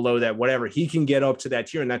Harden below that, whatever, he can get up to that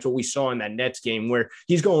tier. And that's what we saw in that Nets game, where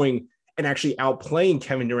he's going and actually outplaying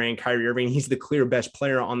Kevin Durant, Kyrie Irving. He's the clear best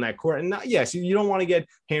player on that court. And yes, you don't want to get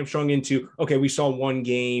hamstrung into, okay, we saw one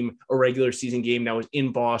game, a regular season game that was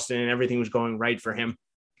in Boston and everything was going right for him.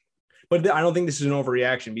 But I don't think this is an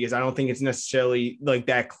overreaction, because I don't think it's necessarily like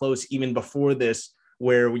that close even before this,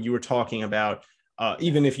 where you were talking about,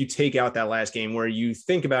 even if you take out that last game, where you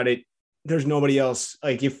think about it, there's nobody else.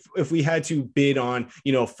 Like if we had to bid on,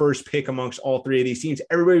 first pick amongst all 3 of these teams,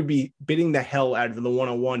 everybody would be bidding the hell out of the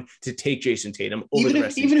 101 to take Jason Tatum over the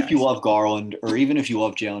rest of these guys. Even if you love Garland, or even if you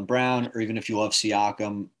love Jaylen Brown, or even if you love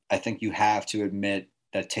Siakam, I think you have to admit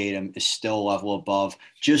that Tatum is still a level above,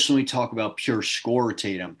 just when we talk about pure scorer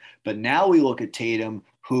Tatum. But now we look at Tatum,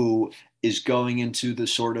 who is going into the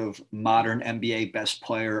sort of modern NBA best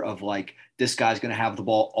player of, like, this guy's going to have the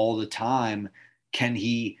ball all the time. Can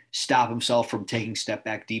he stop himself from taking step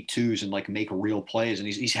back deep twos and like make real plays? And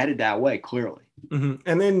he's headed that way, clearly. Mm-hmm.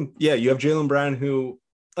 And then, you have Jaylen Brown, who,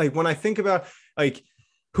 like, when I think about, like,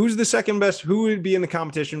 who's the second best, who would be in the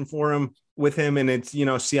competition for him with him? And it's,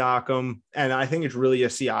 Siakam. And I think it's really a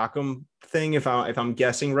Siakam thing. If I'm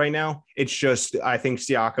guessing right now, it's just, I think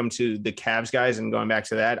Siakam to the Cavs guys, and going back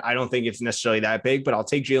to that, I don't think it's necessarily that big, but I'll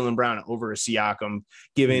take Jaylen Brown over a Siakam,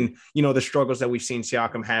 given, the struggles that we've seen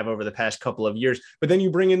Siakam have over the past couple of years. But then you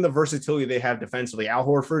bring in the versatility they have defensively. Al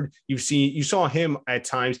Horford, you saw him at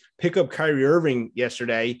times pick up Kyrie Irving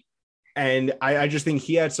yesterday. And I just think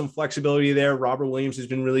he had some flexibility there. Robert Williams has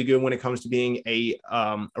been really good when it comes to being a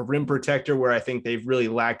rim protector, where I think they've really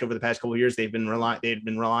lacked over the past couple of years. They've been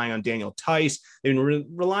relying on Daniel Tice. They've been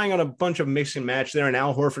relying on a bunch of mix and match there. And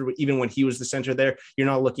Al Horford, even when he was the center there, you're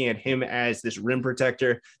not looking at him as this rim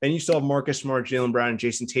protector. Then you still have Marcus Smart, Jaylen Brown, and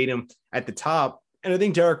Jason Tatum at the top. And I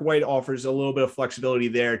think Derek White offers a little bit of flexibility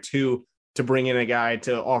there too, to bring in a guy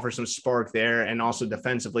to offer some spark there. And also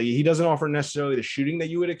defensively, he doesn't offer necessarily the shooting that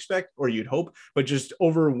you would expect or you'd hope, but just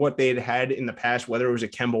over what they had in the past, whether it was a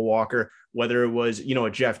Kemba Walker, whether it was, a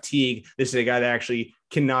Jeff Teague, this is a guy that actually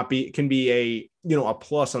can be a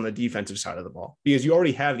plus on the defensive side of the ball, because you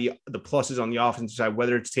already have the pluses on the offensive side,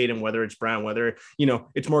 whether it's Tatum, whether it's Brown, whether,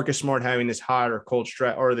 it's Marcus Smart having this hot or cold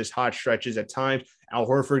stretch, or this hot stretches at times. Al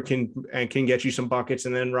Horford can get you some buckets,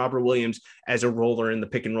 and then Robert Williams as a roller in the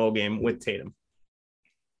pick and roll game with Tatum.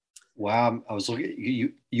 Wow. I was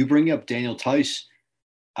looking, you bring up Daniel Tice.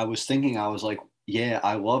 I was like, yeah,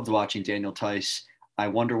 I loved watching Daniel Tice. I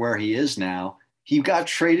wonder where he is now. He got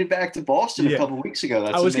traded back to Boston a couple weeks ago.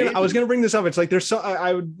 That's amazing. I was gonna bring this up. It's like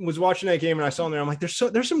I was watching that game and I saw him there. I'm like,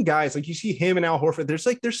 there's some guys like you see him and Al Horford.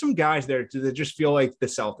 There's some guys there that just feel like the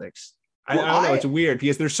Celtics. I don't know. It's weird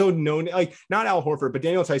because they're so known. Like not Al Horford, but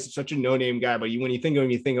Daniel Tice is such a no-name guy. But when you think of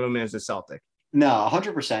him, you think of him as a Celtic. No,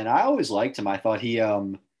 100%. I always liked him. I thought he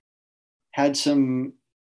had some,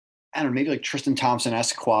 I don't know, maybe like Tristan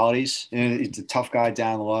Thompson-esque qualities. He's a tough guy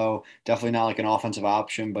down low. Definitely not like an offensive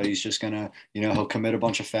option, but he's just gonna, he'll commit a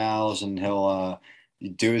bunch of fouls and he'll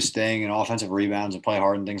do his thing and offensive rebounds and play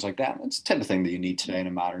hard and things like that. That's the type of thing that you need today in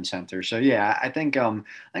a modern center. So yeah, I think the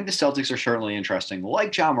Celtics are certainly interesting.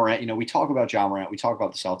 Like Ja Morant, we talk about Ja Morant, we talk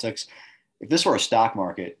about the Celtics. If this were a stock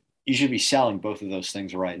market, you should be selling both of those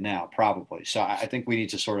things right now, probably. So I think we need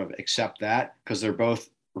to sort of accept that because they're both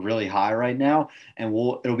really high right now. And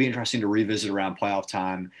it'll be interesting to revisit around playoff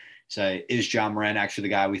time. Say, is Ja Morant actually the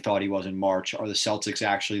guy we thought he was in March? Are the Celtics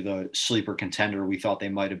actually the sleeper contender we thought they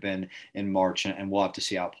might have been in March? And we'll have to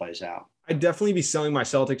see how it plays out. I'd definitely be selling my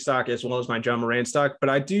Celtic stock as well as my Ja Morant stock, but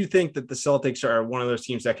I do think that the Celtics are one of those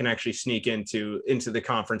teams that can actually sneak into the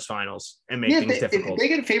conference finals and make things difficult. They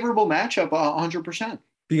get a favorable matchup, 100%.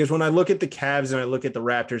 Because when I look at the Cavs and I look at the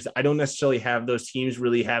Raptors, I don't necessarily have those teams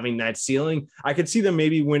really having that ceiling. I could see them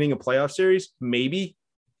maybe winning a playoff series, maybe,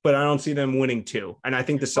 but I don't see them winning two. And I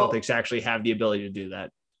think the Celtics actually have the ability to do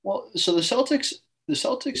that. Well, so the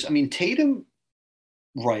Celtics, I mean, Tatum,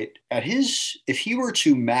 right, if he were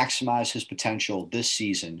to maximize his potential this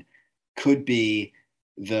season, could be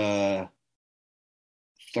the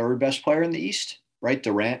third best player in the East, right?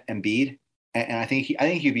 Durant, Embiid. And I think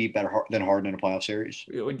he'd be better than Harden in a playoff series.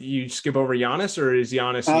 Would you skip over Giannis, or is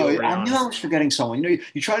Giannis? I knew I was forgetting someone.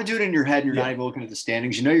 You try to do it in your head, and you're not even looking at the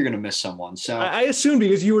standings. You know you're going to miss someone. So I assumed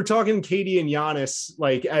because you were talking KD and Giannis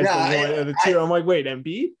like as the two. I'm like, wait,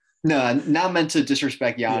 Embiid? No, not meant to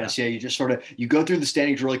disrespect Giannis. Yeah, you just sort of go through the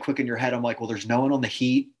standings really quick in your head. I'm like, well, there's no one on the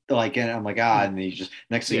Heat. And I'm like, and you just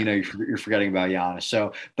next thing you know, you're forgetting about Giannis.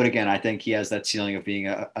 So, but again, I think he has that ceiling of being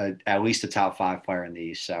at least a top 5 player in the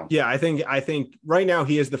East. So yeah, I think right now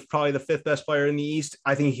he is probably the 5th best player in the East.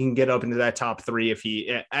 I think he can get up into that top 3 if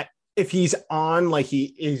he's on like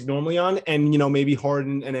he is normally on, and maybe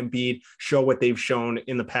Harden and Embiid show what they've shown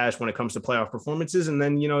in the past when it comes to playoff performances, and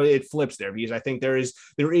then it flips there because I think there is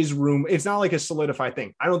room. It's not like a solidified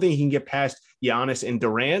thing. I don't think he can get past Giannis and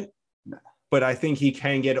Durant. No. But I think he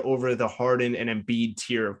can get over the Harden and Embiid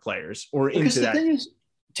tier of players into that. Thing is,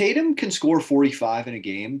 Tatum can score 45 in a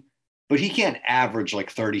game, but he can't average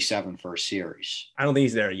like 37 for a series. I don't think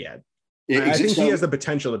he's there yet. I think he has the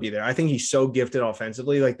potential to be there. I think he's so gifted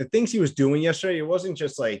offensively. Like the things he was doing yesterday, it wasn't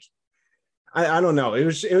just like, I don't know. It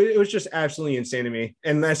was just absolutely insane to me.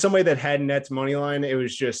 And as somebody that had Nets money line, it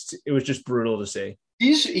was just brutal to see.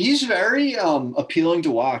 He's very appealing to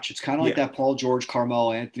watch. It's kind of like that Paul George,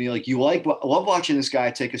 Carmelo Anthony. Like love watching this guy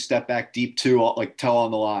take a step back deep too, like toe on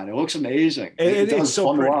the line. It looks amazing. It's so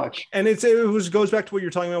fun to watch. And it goes back to what you're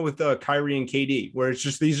talking about with Kyrie and KD, where it's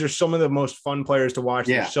just these are some of the most fun players to watch.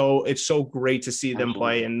 Yeah. So it's so great to see them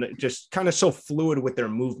play and just kind of so fluid with their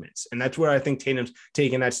movements. And that's where I think Tatum's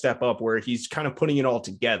taking that step up, where he's kind of putting it all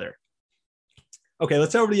together. Okay,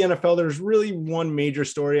 let's head over to the NFL. There's really one major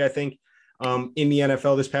story, I think, in the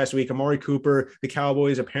NFL this past week. Amari Cooper, the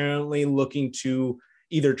Cowboys apparently looking to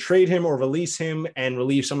either trade him or release him and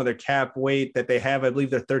relieve some of their cap weight that they have. I believe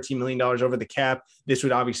they're $13 million over the cap. This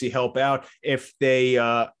would obviously help out if they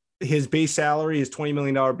his base salary, his $20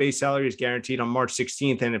 million base salary is guaranteed on March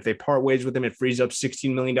 16th. And if they part ways with him, it frees up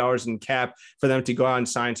 $16 million in cap for them to go out and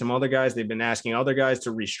sign some other guys. They've been asking other guys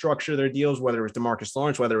to restructure their deals, whether it was DeMarcus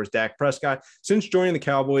Lawrence, whether it was Dak Prescott. Since joining the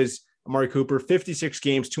Cowboys, Amari Cooper, 56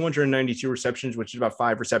 games, 292 receptions, which is about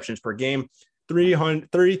 5 receptions per game,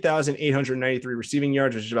 30,893 receiving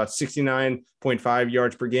yards, which is about 69.5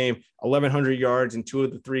 yards per game, 1,100 yards in 2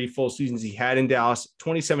 of the 3 full seasons he had in Dallas,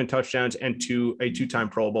 27 touchdowns, and a 2-time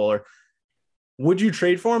Pro Bowler. Would you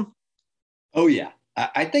trade for him? Oh, yeah.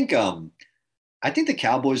 I think the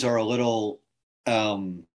Cowboys are a little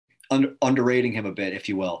underrating him a bit, if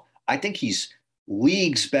you will. I think he's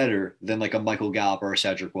leagues better than like a Michael Gallup or a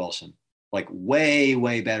Cedric Wilson, like way,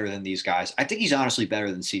 way better than these guys. I think he's honestly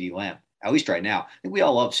better than CeeDee Lamb, at least right now. I think we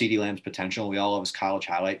all love CeeDee Lamb's potential. We all love his college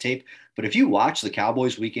highlight tape. But if you watch the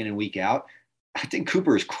Cowboys week in and week out, I think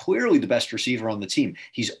Cooper is clearly the best receiver on the team.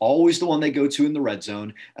 He's always the one they go to in the red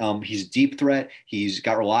zone. He's a deep threat. He's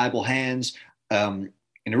got reliable hands. And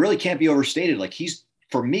it really can't be overstated. Like he's,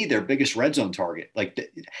 for me, their biggest red zone target.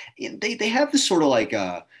 Like they have this sort of like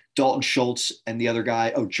Dalton Schultz and the other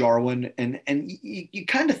guy, Jarwin, and you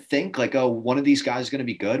kind of think like, oh, one of these guys is going to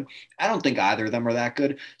be good. I don't think either of them are that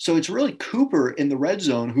good. So it's really Cooper in the red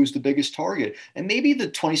zone who's the biggest target. And maybe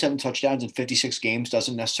the 27 touchdowns in 56 games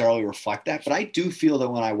doesn't necessarily reflect that, but I do feel that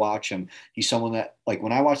when I watch him, he's someone that, like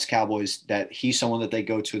when I watch the Cowboys, that he's someone that they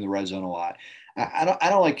go to in the red zone a lot. I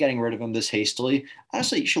don't like getting rid of him this hastily.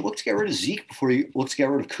 Honestly, you should look to get rid of Zeke before you look to get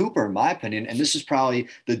rid of Cooper, in my opinion. And this is probably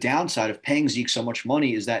the downside of paying Zeke so much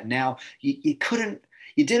money, is that now you didn't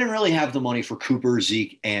really have the money for Cooper,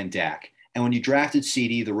 Zeke, and Dak. And when you drafted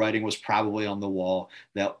CD, the writing was probably on the wall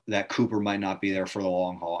that Cooper might not be there for the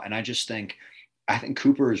long haul. And I think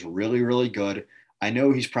Cooper is really, really good. I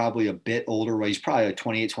know he's probably a bit older, but he's probably like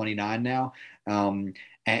 28, 29 now.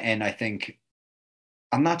 And I think,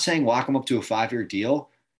 I'm not saying lock him up to a 5-year deal,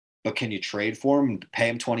 but can you trade for him and pay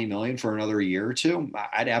him $20 million for another year or two?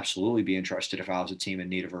 I'd absolutely be interested if I was a team in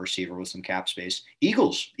need of a receiver with some cap space.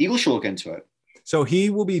 Eagles should look into it. So he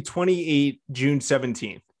will be 28 June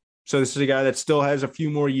 17th. So this is a guy that still has a few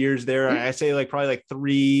more years there. I say like probably like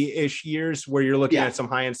 3-ish years where you're looking at some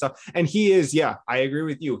high end stuff. And he is, I agree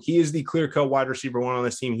with you. He is the clear cut wide receiver one on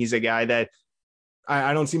this team. He's a guy that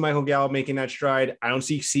I don't see Michael Gallup making that stride. I don't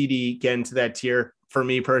see CD getting to that tier. For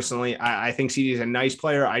me personally, I think CD is a nice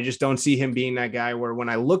player. I just don't see him being that guy where when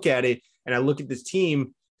I look at it and I look at this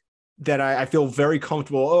team that I feel very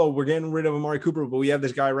comfortable. Oh, we're getting rid of Amari Cooper, but we have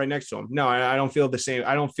this guy right next to him. No, I don't feel the same.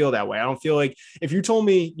 I don't feel that way. I don't feel like if you told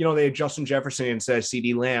me, they had Justin Jefferson instead of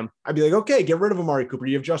CD Lamb, I'd be like, okay, get rid of Amari Cooper.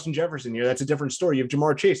 You have Justin Jefferson here. That's a different story. You have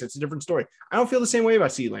Jamar Chase. That's a different story. I don't feel the same way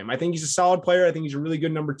about CD Lamb. I think he's a solid player. I think he's a really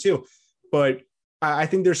good number 2, but I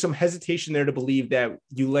think there's some hesitation there to believe that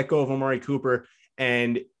you let go of Amari Cooper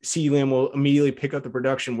and CeeDee Lamb will immediately pick up the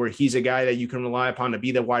production where he's a guy that you can rely upon to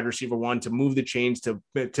be the wide receiver one, to move the chains, to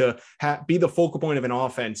be the focal point of an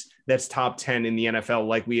offense that's top 10 in the NFL,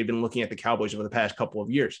 like we have been looking at the Cowboys over the past couple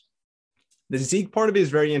of years. The Zeke part of it is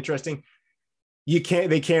very interesting. They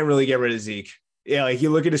can't really get rid of Zeke. Yeah, like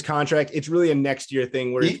you look at his contract, it's really a next year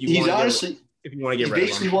thing where if you want to get rid of him.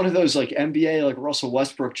 Basically one of those like NBA, like Russell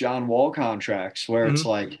Westbrook, John Wall contracts where it's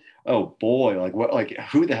like, oh boy, like what, like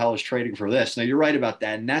who the hell is trading for this? Now you're right about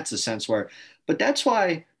that. And that's a sense where, but that's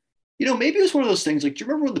why, maybe it was one of those things. Like, do you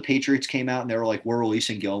remember when the Patriots came out and they were like, we're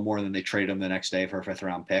releasing Gilmore, and then they traded him the next day for a 5th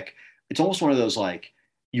round pick? It's almost one of those, like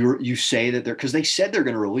you say that because they said they're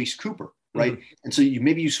going to release Cooper. Right. And so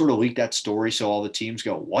you sort of leak that story. So all the teams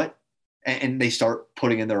go, what? And they start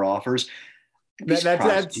putting in their offers. That's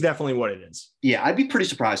definitely what it is. Yeah. I'd be pretty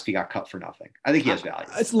surprised if he got cut for nothing. I think he has value.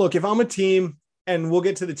 Look, if I'm a team, and we'll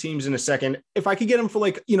get to the teams in a second, if I could get him for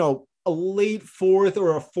like, a late 4th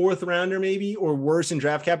or a 4th rounder, maybe, or worse in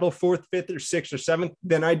draft capital, 4th, 5th or 6th or 7th,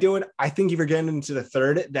 then I do it. I think if you're getting into the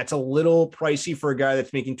 3rd, that's a little pricey for a guy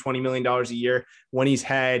that's making $20 million a year when he's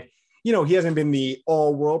had, he hasn't been the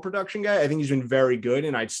all world production guy. I think he's been very good,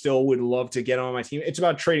 and I still would love to get him on my team. It's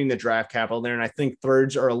about trading the draft capital there. And I think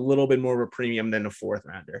 3rds are a little bit more of a premium than a 4th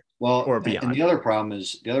rounder. Well, or beyond. And the other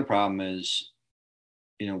problem is,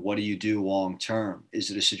 what do you do long term?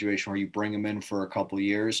 Is it a situation where you bring him in for a couple of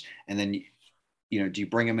years and then, do you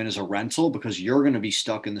bring him in as a rental because you're going to be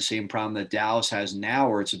stuck in the same problem that Dallas has now,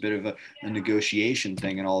 where it's a bit of a negotiation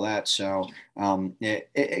thing and all that. So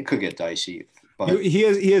it could get dicey. But he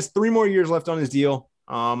has 3 more years left on his deal.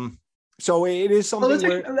 So it is something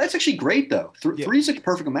that's actually great though. 3 is like a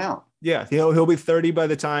perfect amount. Yeah. He'll be 30 by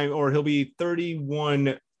the time, or he'll be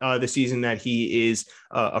 31 the season that he is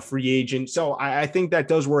a free agent. So I think that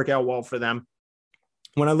does work out well for them.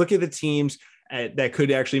 When I look at the teams that could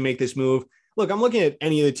actually make this move, look, I'm looking at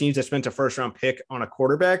any of the teams that spent a 1st round pick on a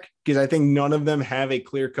quarterback, because I think none of them have a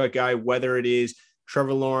clear cut guy, whether it is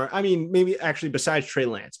Trevor Lawrence. I mean, maybe actually besides Trey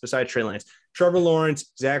Lance, Trevor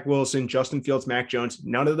Lawrence, Zach Wilson, Justin Fields, Mac Jones,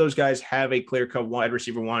 none of those guys have a clear-cut wide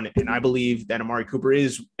receiver one, and I believe that Amari Cooper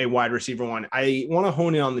is a wide receiver one. I want to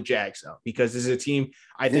hone in on the Jags, though, because this is a team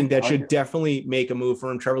I think that should definitely make a move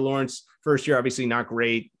for him. Trevor Lawrence, first year, obviously not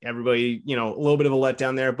great. Everybody, a little bit of a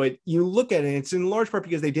letdown there, but you look at it, it's in large part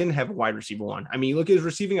because they didn't have a wide receiver one. I mean, you look at his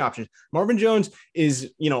receiving options. Marvin Jones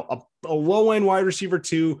is, a low-end wide receiver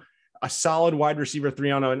 2, a solid wide receiver 3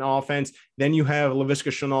 on an offense. Then you have Laviska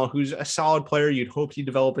Shenault, who's a solid player. You'd hope he'd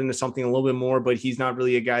develop into something a little bit more, but he's not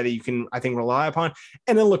really a guy that you can, I think, rely upon.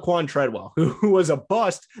 And then Laquan Treadwell, who was a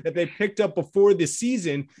bust that they picked up before the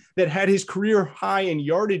season, that had his career high in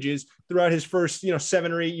yardages throughout his first,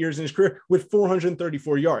 7 or 8 years in his career with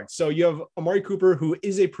 434 yards. So you have Amari Cooper, who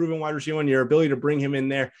is a proven wide receiver, and your ability to bring him in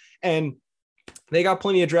there and They got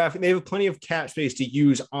plenty of draft. They have plenty of cap space to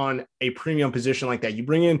use on a premium position like that. You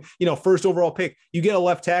bring in, first overall pick, you get a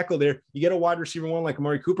left tackle there, you get a wide receiver one like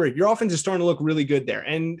Amari Cooper. Your offense is starting to look really good there.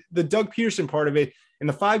 And the Doug Peterson part of it, in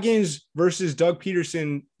the 5 games versus Doug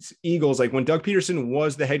Peterson's Eagles, like when Doug Peterson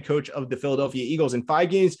was the head coach of the Philadelphia Eagles, in 5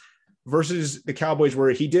 games versus the Cowboys, where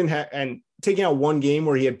he didn't have, and taking out 1 game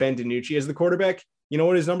where he had Ben DiNucci as the quarterback, you know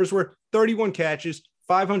what his numbers were? 31 catches,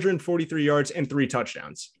 543 yards, and 3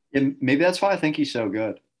 touchdowns. And maybe that's why I think he's so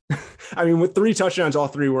good. I mean, with 3 touchdowns, all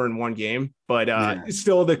 3 were in 1 game, but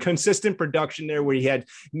still the consistent production there where he had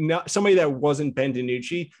somebody that wasn't Ben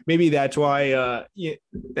DiNucci. Maybe that's why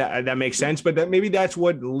that makes sense, but maybe that's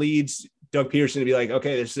what leads Doug Peterson to be like,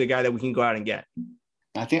 okay, this is a guy that we can go out and get.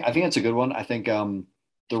 I think that's a good one. I think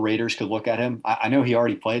the Raiders could look at him. I know he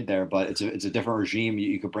already played there, but it's a different regime.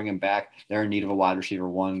 You could bring him back. They're in need of a wide receiver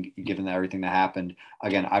one, given everything that happened.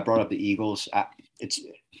 Again, I brought up the Eagles. It's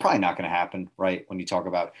probably not going to happen, right? When you talk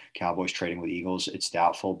about Cowboys trading with Eagles, it's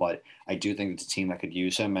doubtful, but I do think it's a team that could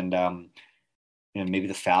use him. And, maybe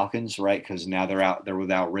the Falcons, right? Because now they're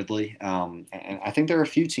without Ridley. And I think there are a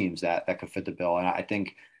few teams that could fit the bill. And I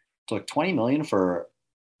think it's like $20 million for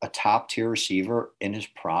a top tier receiver in his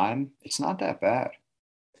prime. It's not that bad.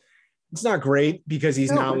 It's not great because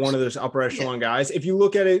he's not one of those upper echelon guys. If you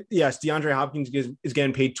look at it, yes, DeAndre Hopkins is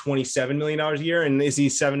getting paid $27 million a year. And is he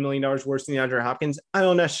 $7 million worse than DeAndre Hopkins? I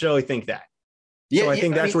don't necessarily think that. So I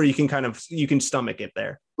think that's where you can stomach it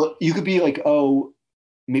there. But you could be like, oh,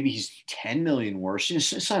 maybe he's 10 million worse,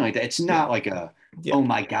 something like that. It's not like oh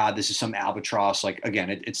my God, this is some albatross. Like, again,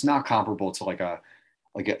 it's not comparable to like a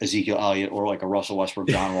Ezekiel Elliott or like a Russell Westbrook,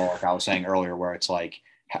 John Wall, like I was saying earlier, where it's like,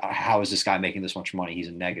 how is this guy making this much money? He's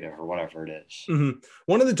a negative or whatever it is. Mm-hmm.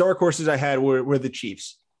 One of the dark horses I had were the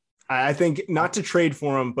Chiefs. I think not to trade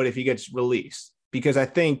for him, but if he gets released, because I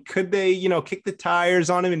think could they, kick the tires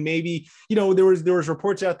on him and maybe, there was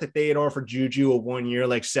reports out that they had offered Juju a 1 year,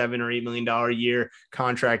 like $7 or $8 million a year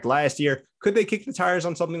contract last year. Could they kick the tires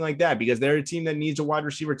on something like that? Because they're a team that needs a wide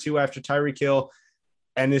receiver too after Tyreek Hill.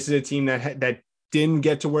 And this is a team that didn't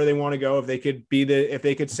get to where they want to go. If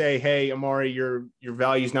they could say, hey, Amari, your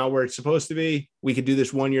value's not where it's supposed to be, we could do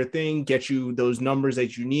this 1 year thing, get you those numbers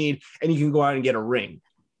that you need, and you can go out and get a ring.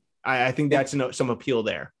 I think that's some appeal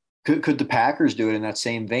there. Could the Packers do it in that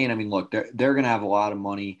same vein? I mean, look, they're going to have a lot of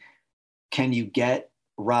money. Can you get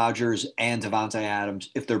Rodgers and Devontae Adams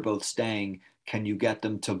if they're both staying? Can you get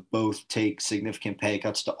them to both take significant pay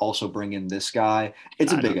cuts to also bring in this guy?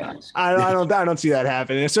 It's a big ask. I don't see that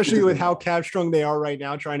happening, especially with how cap strong they are right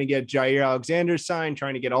now, trying to get Jair Alexander signed,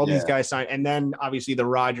 trying to get all these guys signed, and then obviously the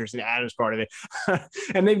Rodgers and Adams part of it.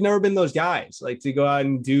 And they've never been those guys like to go out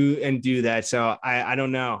and do that. So I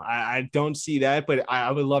don't know. I don't see that, but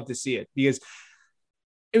I would love to see it because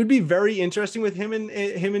it would be very interesting with him and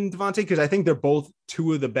Devontae, because I think they're both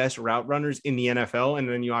 2 of the best route runners in the NFL. And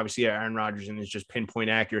then you obviously have Aaron Rodgers and it's just pinpoint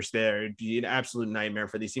accuracy there. It'd be an absolute nightmare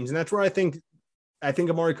for these teams. And that's where I think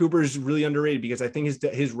Amari Cooper is really underrated, because I think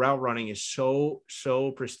his route running is so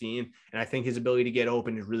pristine. And I think his ability to get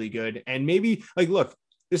open is really good. And maybe look,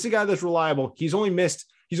 this is a guy that's reliable. He's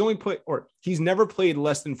never played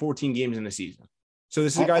less than 14 games in a season. So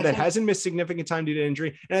this is a guy that hasn't missed significant time due to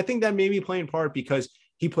injury. And I think that may be playing part because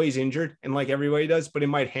he plays injured and like everybody does, but it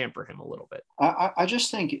might hamper him a little bit. I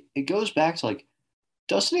just think it goes back to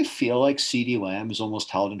doesn't it feel like CeeDee Lamb is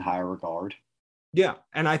almost held in higher regard? Yeah.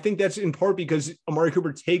 And I think that's in part because Amari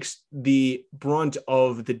Cooper takes the brunt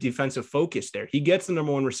of the defensive focus there. He gets the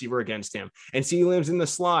number 1 receiver against him, and CeeDee Lamb's in the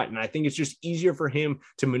slot. And I think it's just easier for him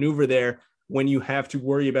to maneuver there when you have to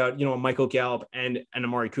worry about, Michael Gallup and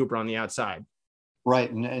Amari Cooper on the outside.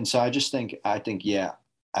 Right. And so I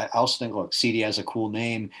also think, look, CD has a cool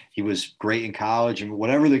name. He was great in college, and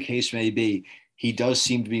whatever the case may be, he does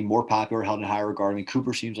seem to be more popular, held in high regard. I mean,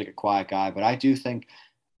 Cooper seems like a quiet guy, but I do think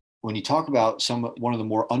when you talk about one of the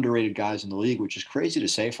more underrated guys in the league, which is crazy to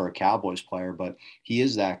say for a Cowboys player, but he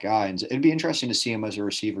is that guy. And it'd be interesting to see him as a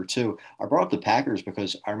receiver too. I brought up the Packers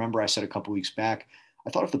because I remember I said a couple weeks back, I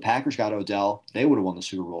thought if the Packers got Odell, they would have won the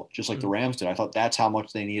Super Bowl, just like the Rams did. I thought that's how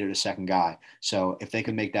much they needed a second guy. So if they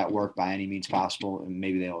could make that work by any means possible,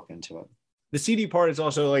 maybe they look into it. The CD part is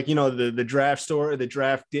also the draft story, the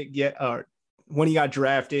draft did get when he got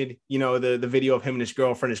drafted, the video of him and his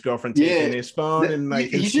girlfriend taking his phone and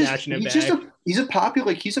him snatching it back. He's a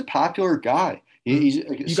popular guy.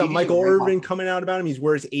 You got Michael Irvin coming out about him. He's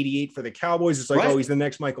wears 88 for the Cowboys. It's like, he's the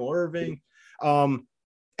next Michael Irvin.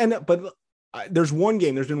 There's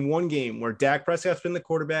been one game where Dak Prescott's been the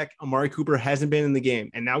quarterback. Amari Cooper hasn't been in the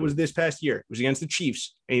game. And that was this past year. It was against the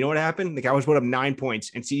Chiefs. And you know what happened? The Cowboys put up 9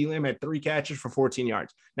 points and CeeDee Lamb had 3 catches for 14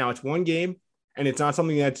 yards. Now it's one game. And it's not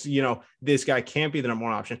something that's, this guy can't be the number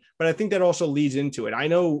one option. But I think that also leads into it. I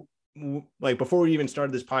know, like, before we even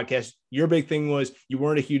started this podcast, your big thing was you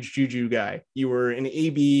weren't a huge Juju guy. You were an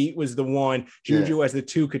AB was the one. Juju as the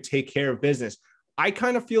two could take care of business. I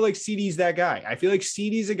kind of feel like CD's that guy. I feel like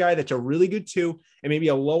CD's a guy that's a really good two and maybe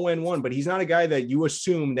a low end one, but he's not a guy that you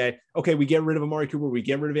assume that, okay, we get rid of Amari Cooper, we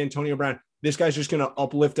get rid of Antonio Brown. This guy's just going to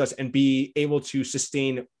uplift us and be able to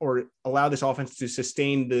sustain or allow this offense to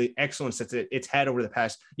sustain the excellence that it's had over the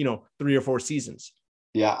past, 3 or 4 seasons.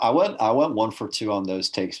 Yeah, I went 1 for 2 on those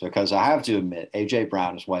takes because I have to admit AJ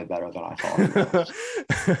Brown is way better than I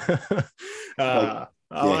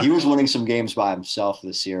thought. He was winning some games by himself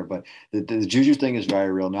this year, but the Juju thing is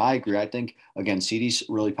very real. Now I agree. I think again, CD's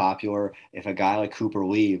really popular. If a guy like Cooper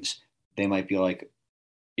leaves, they might be like,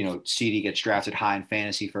 CD gets drafted high in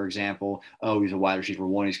fantasy, for example. Oh, he's a wide receiver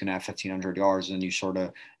 1. He's going to have 1,500 yards. And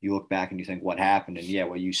then you look back and you think, what happened? And yeah,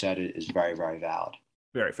 what you said is very, very valid.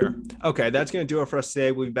 Very fair. Okay, that's going to do it for us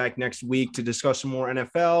today. We'll be back next week to discuss some more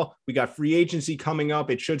NFL. We got free agency coming up.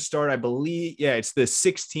 It should start, I believe. Yeah, it's the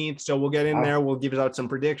 16th. So we'll get in there. We'll give out some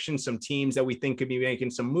predictions, some teams that we think could be making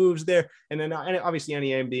some moves there. And then obviously any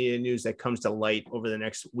NBA news that comes to light over the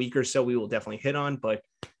next week or so, we will definitely hit on. But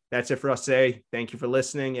that's it for us today. Thank you for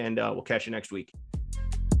listening, and we'll catch you next week.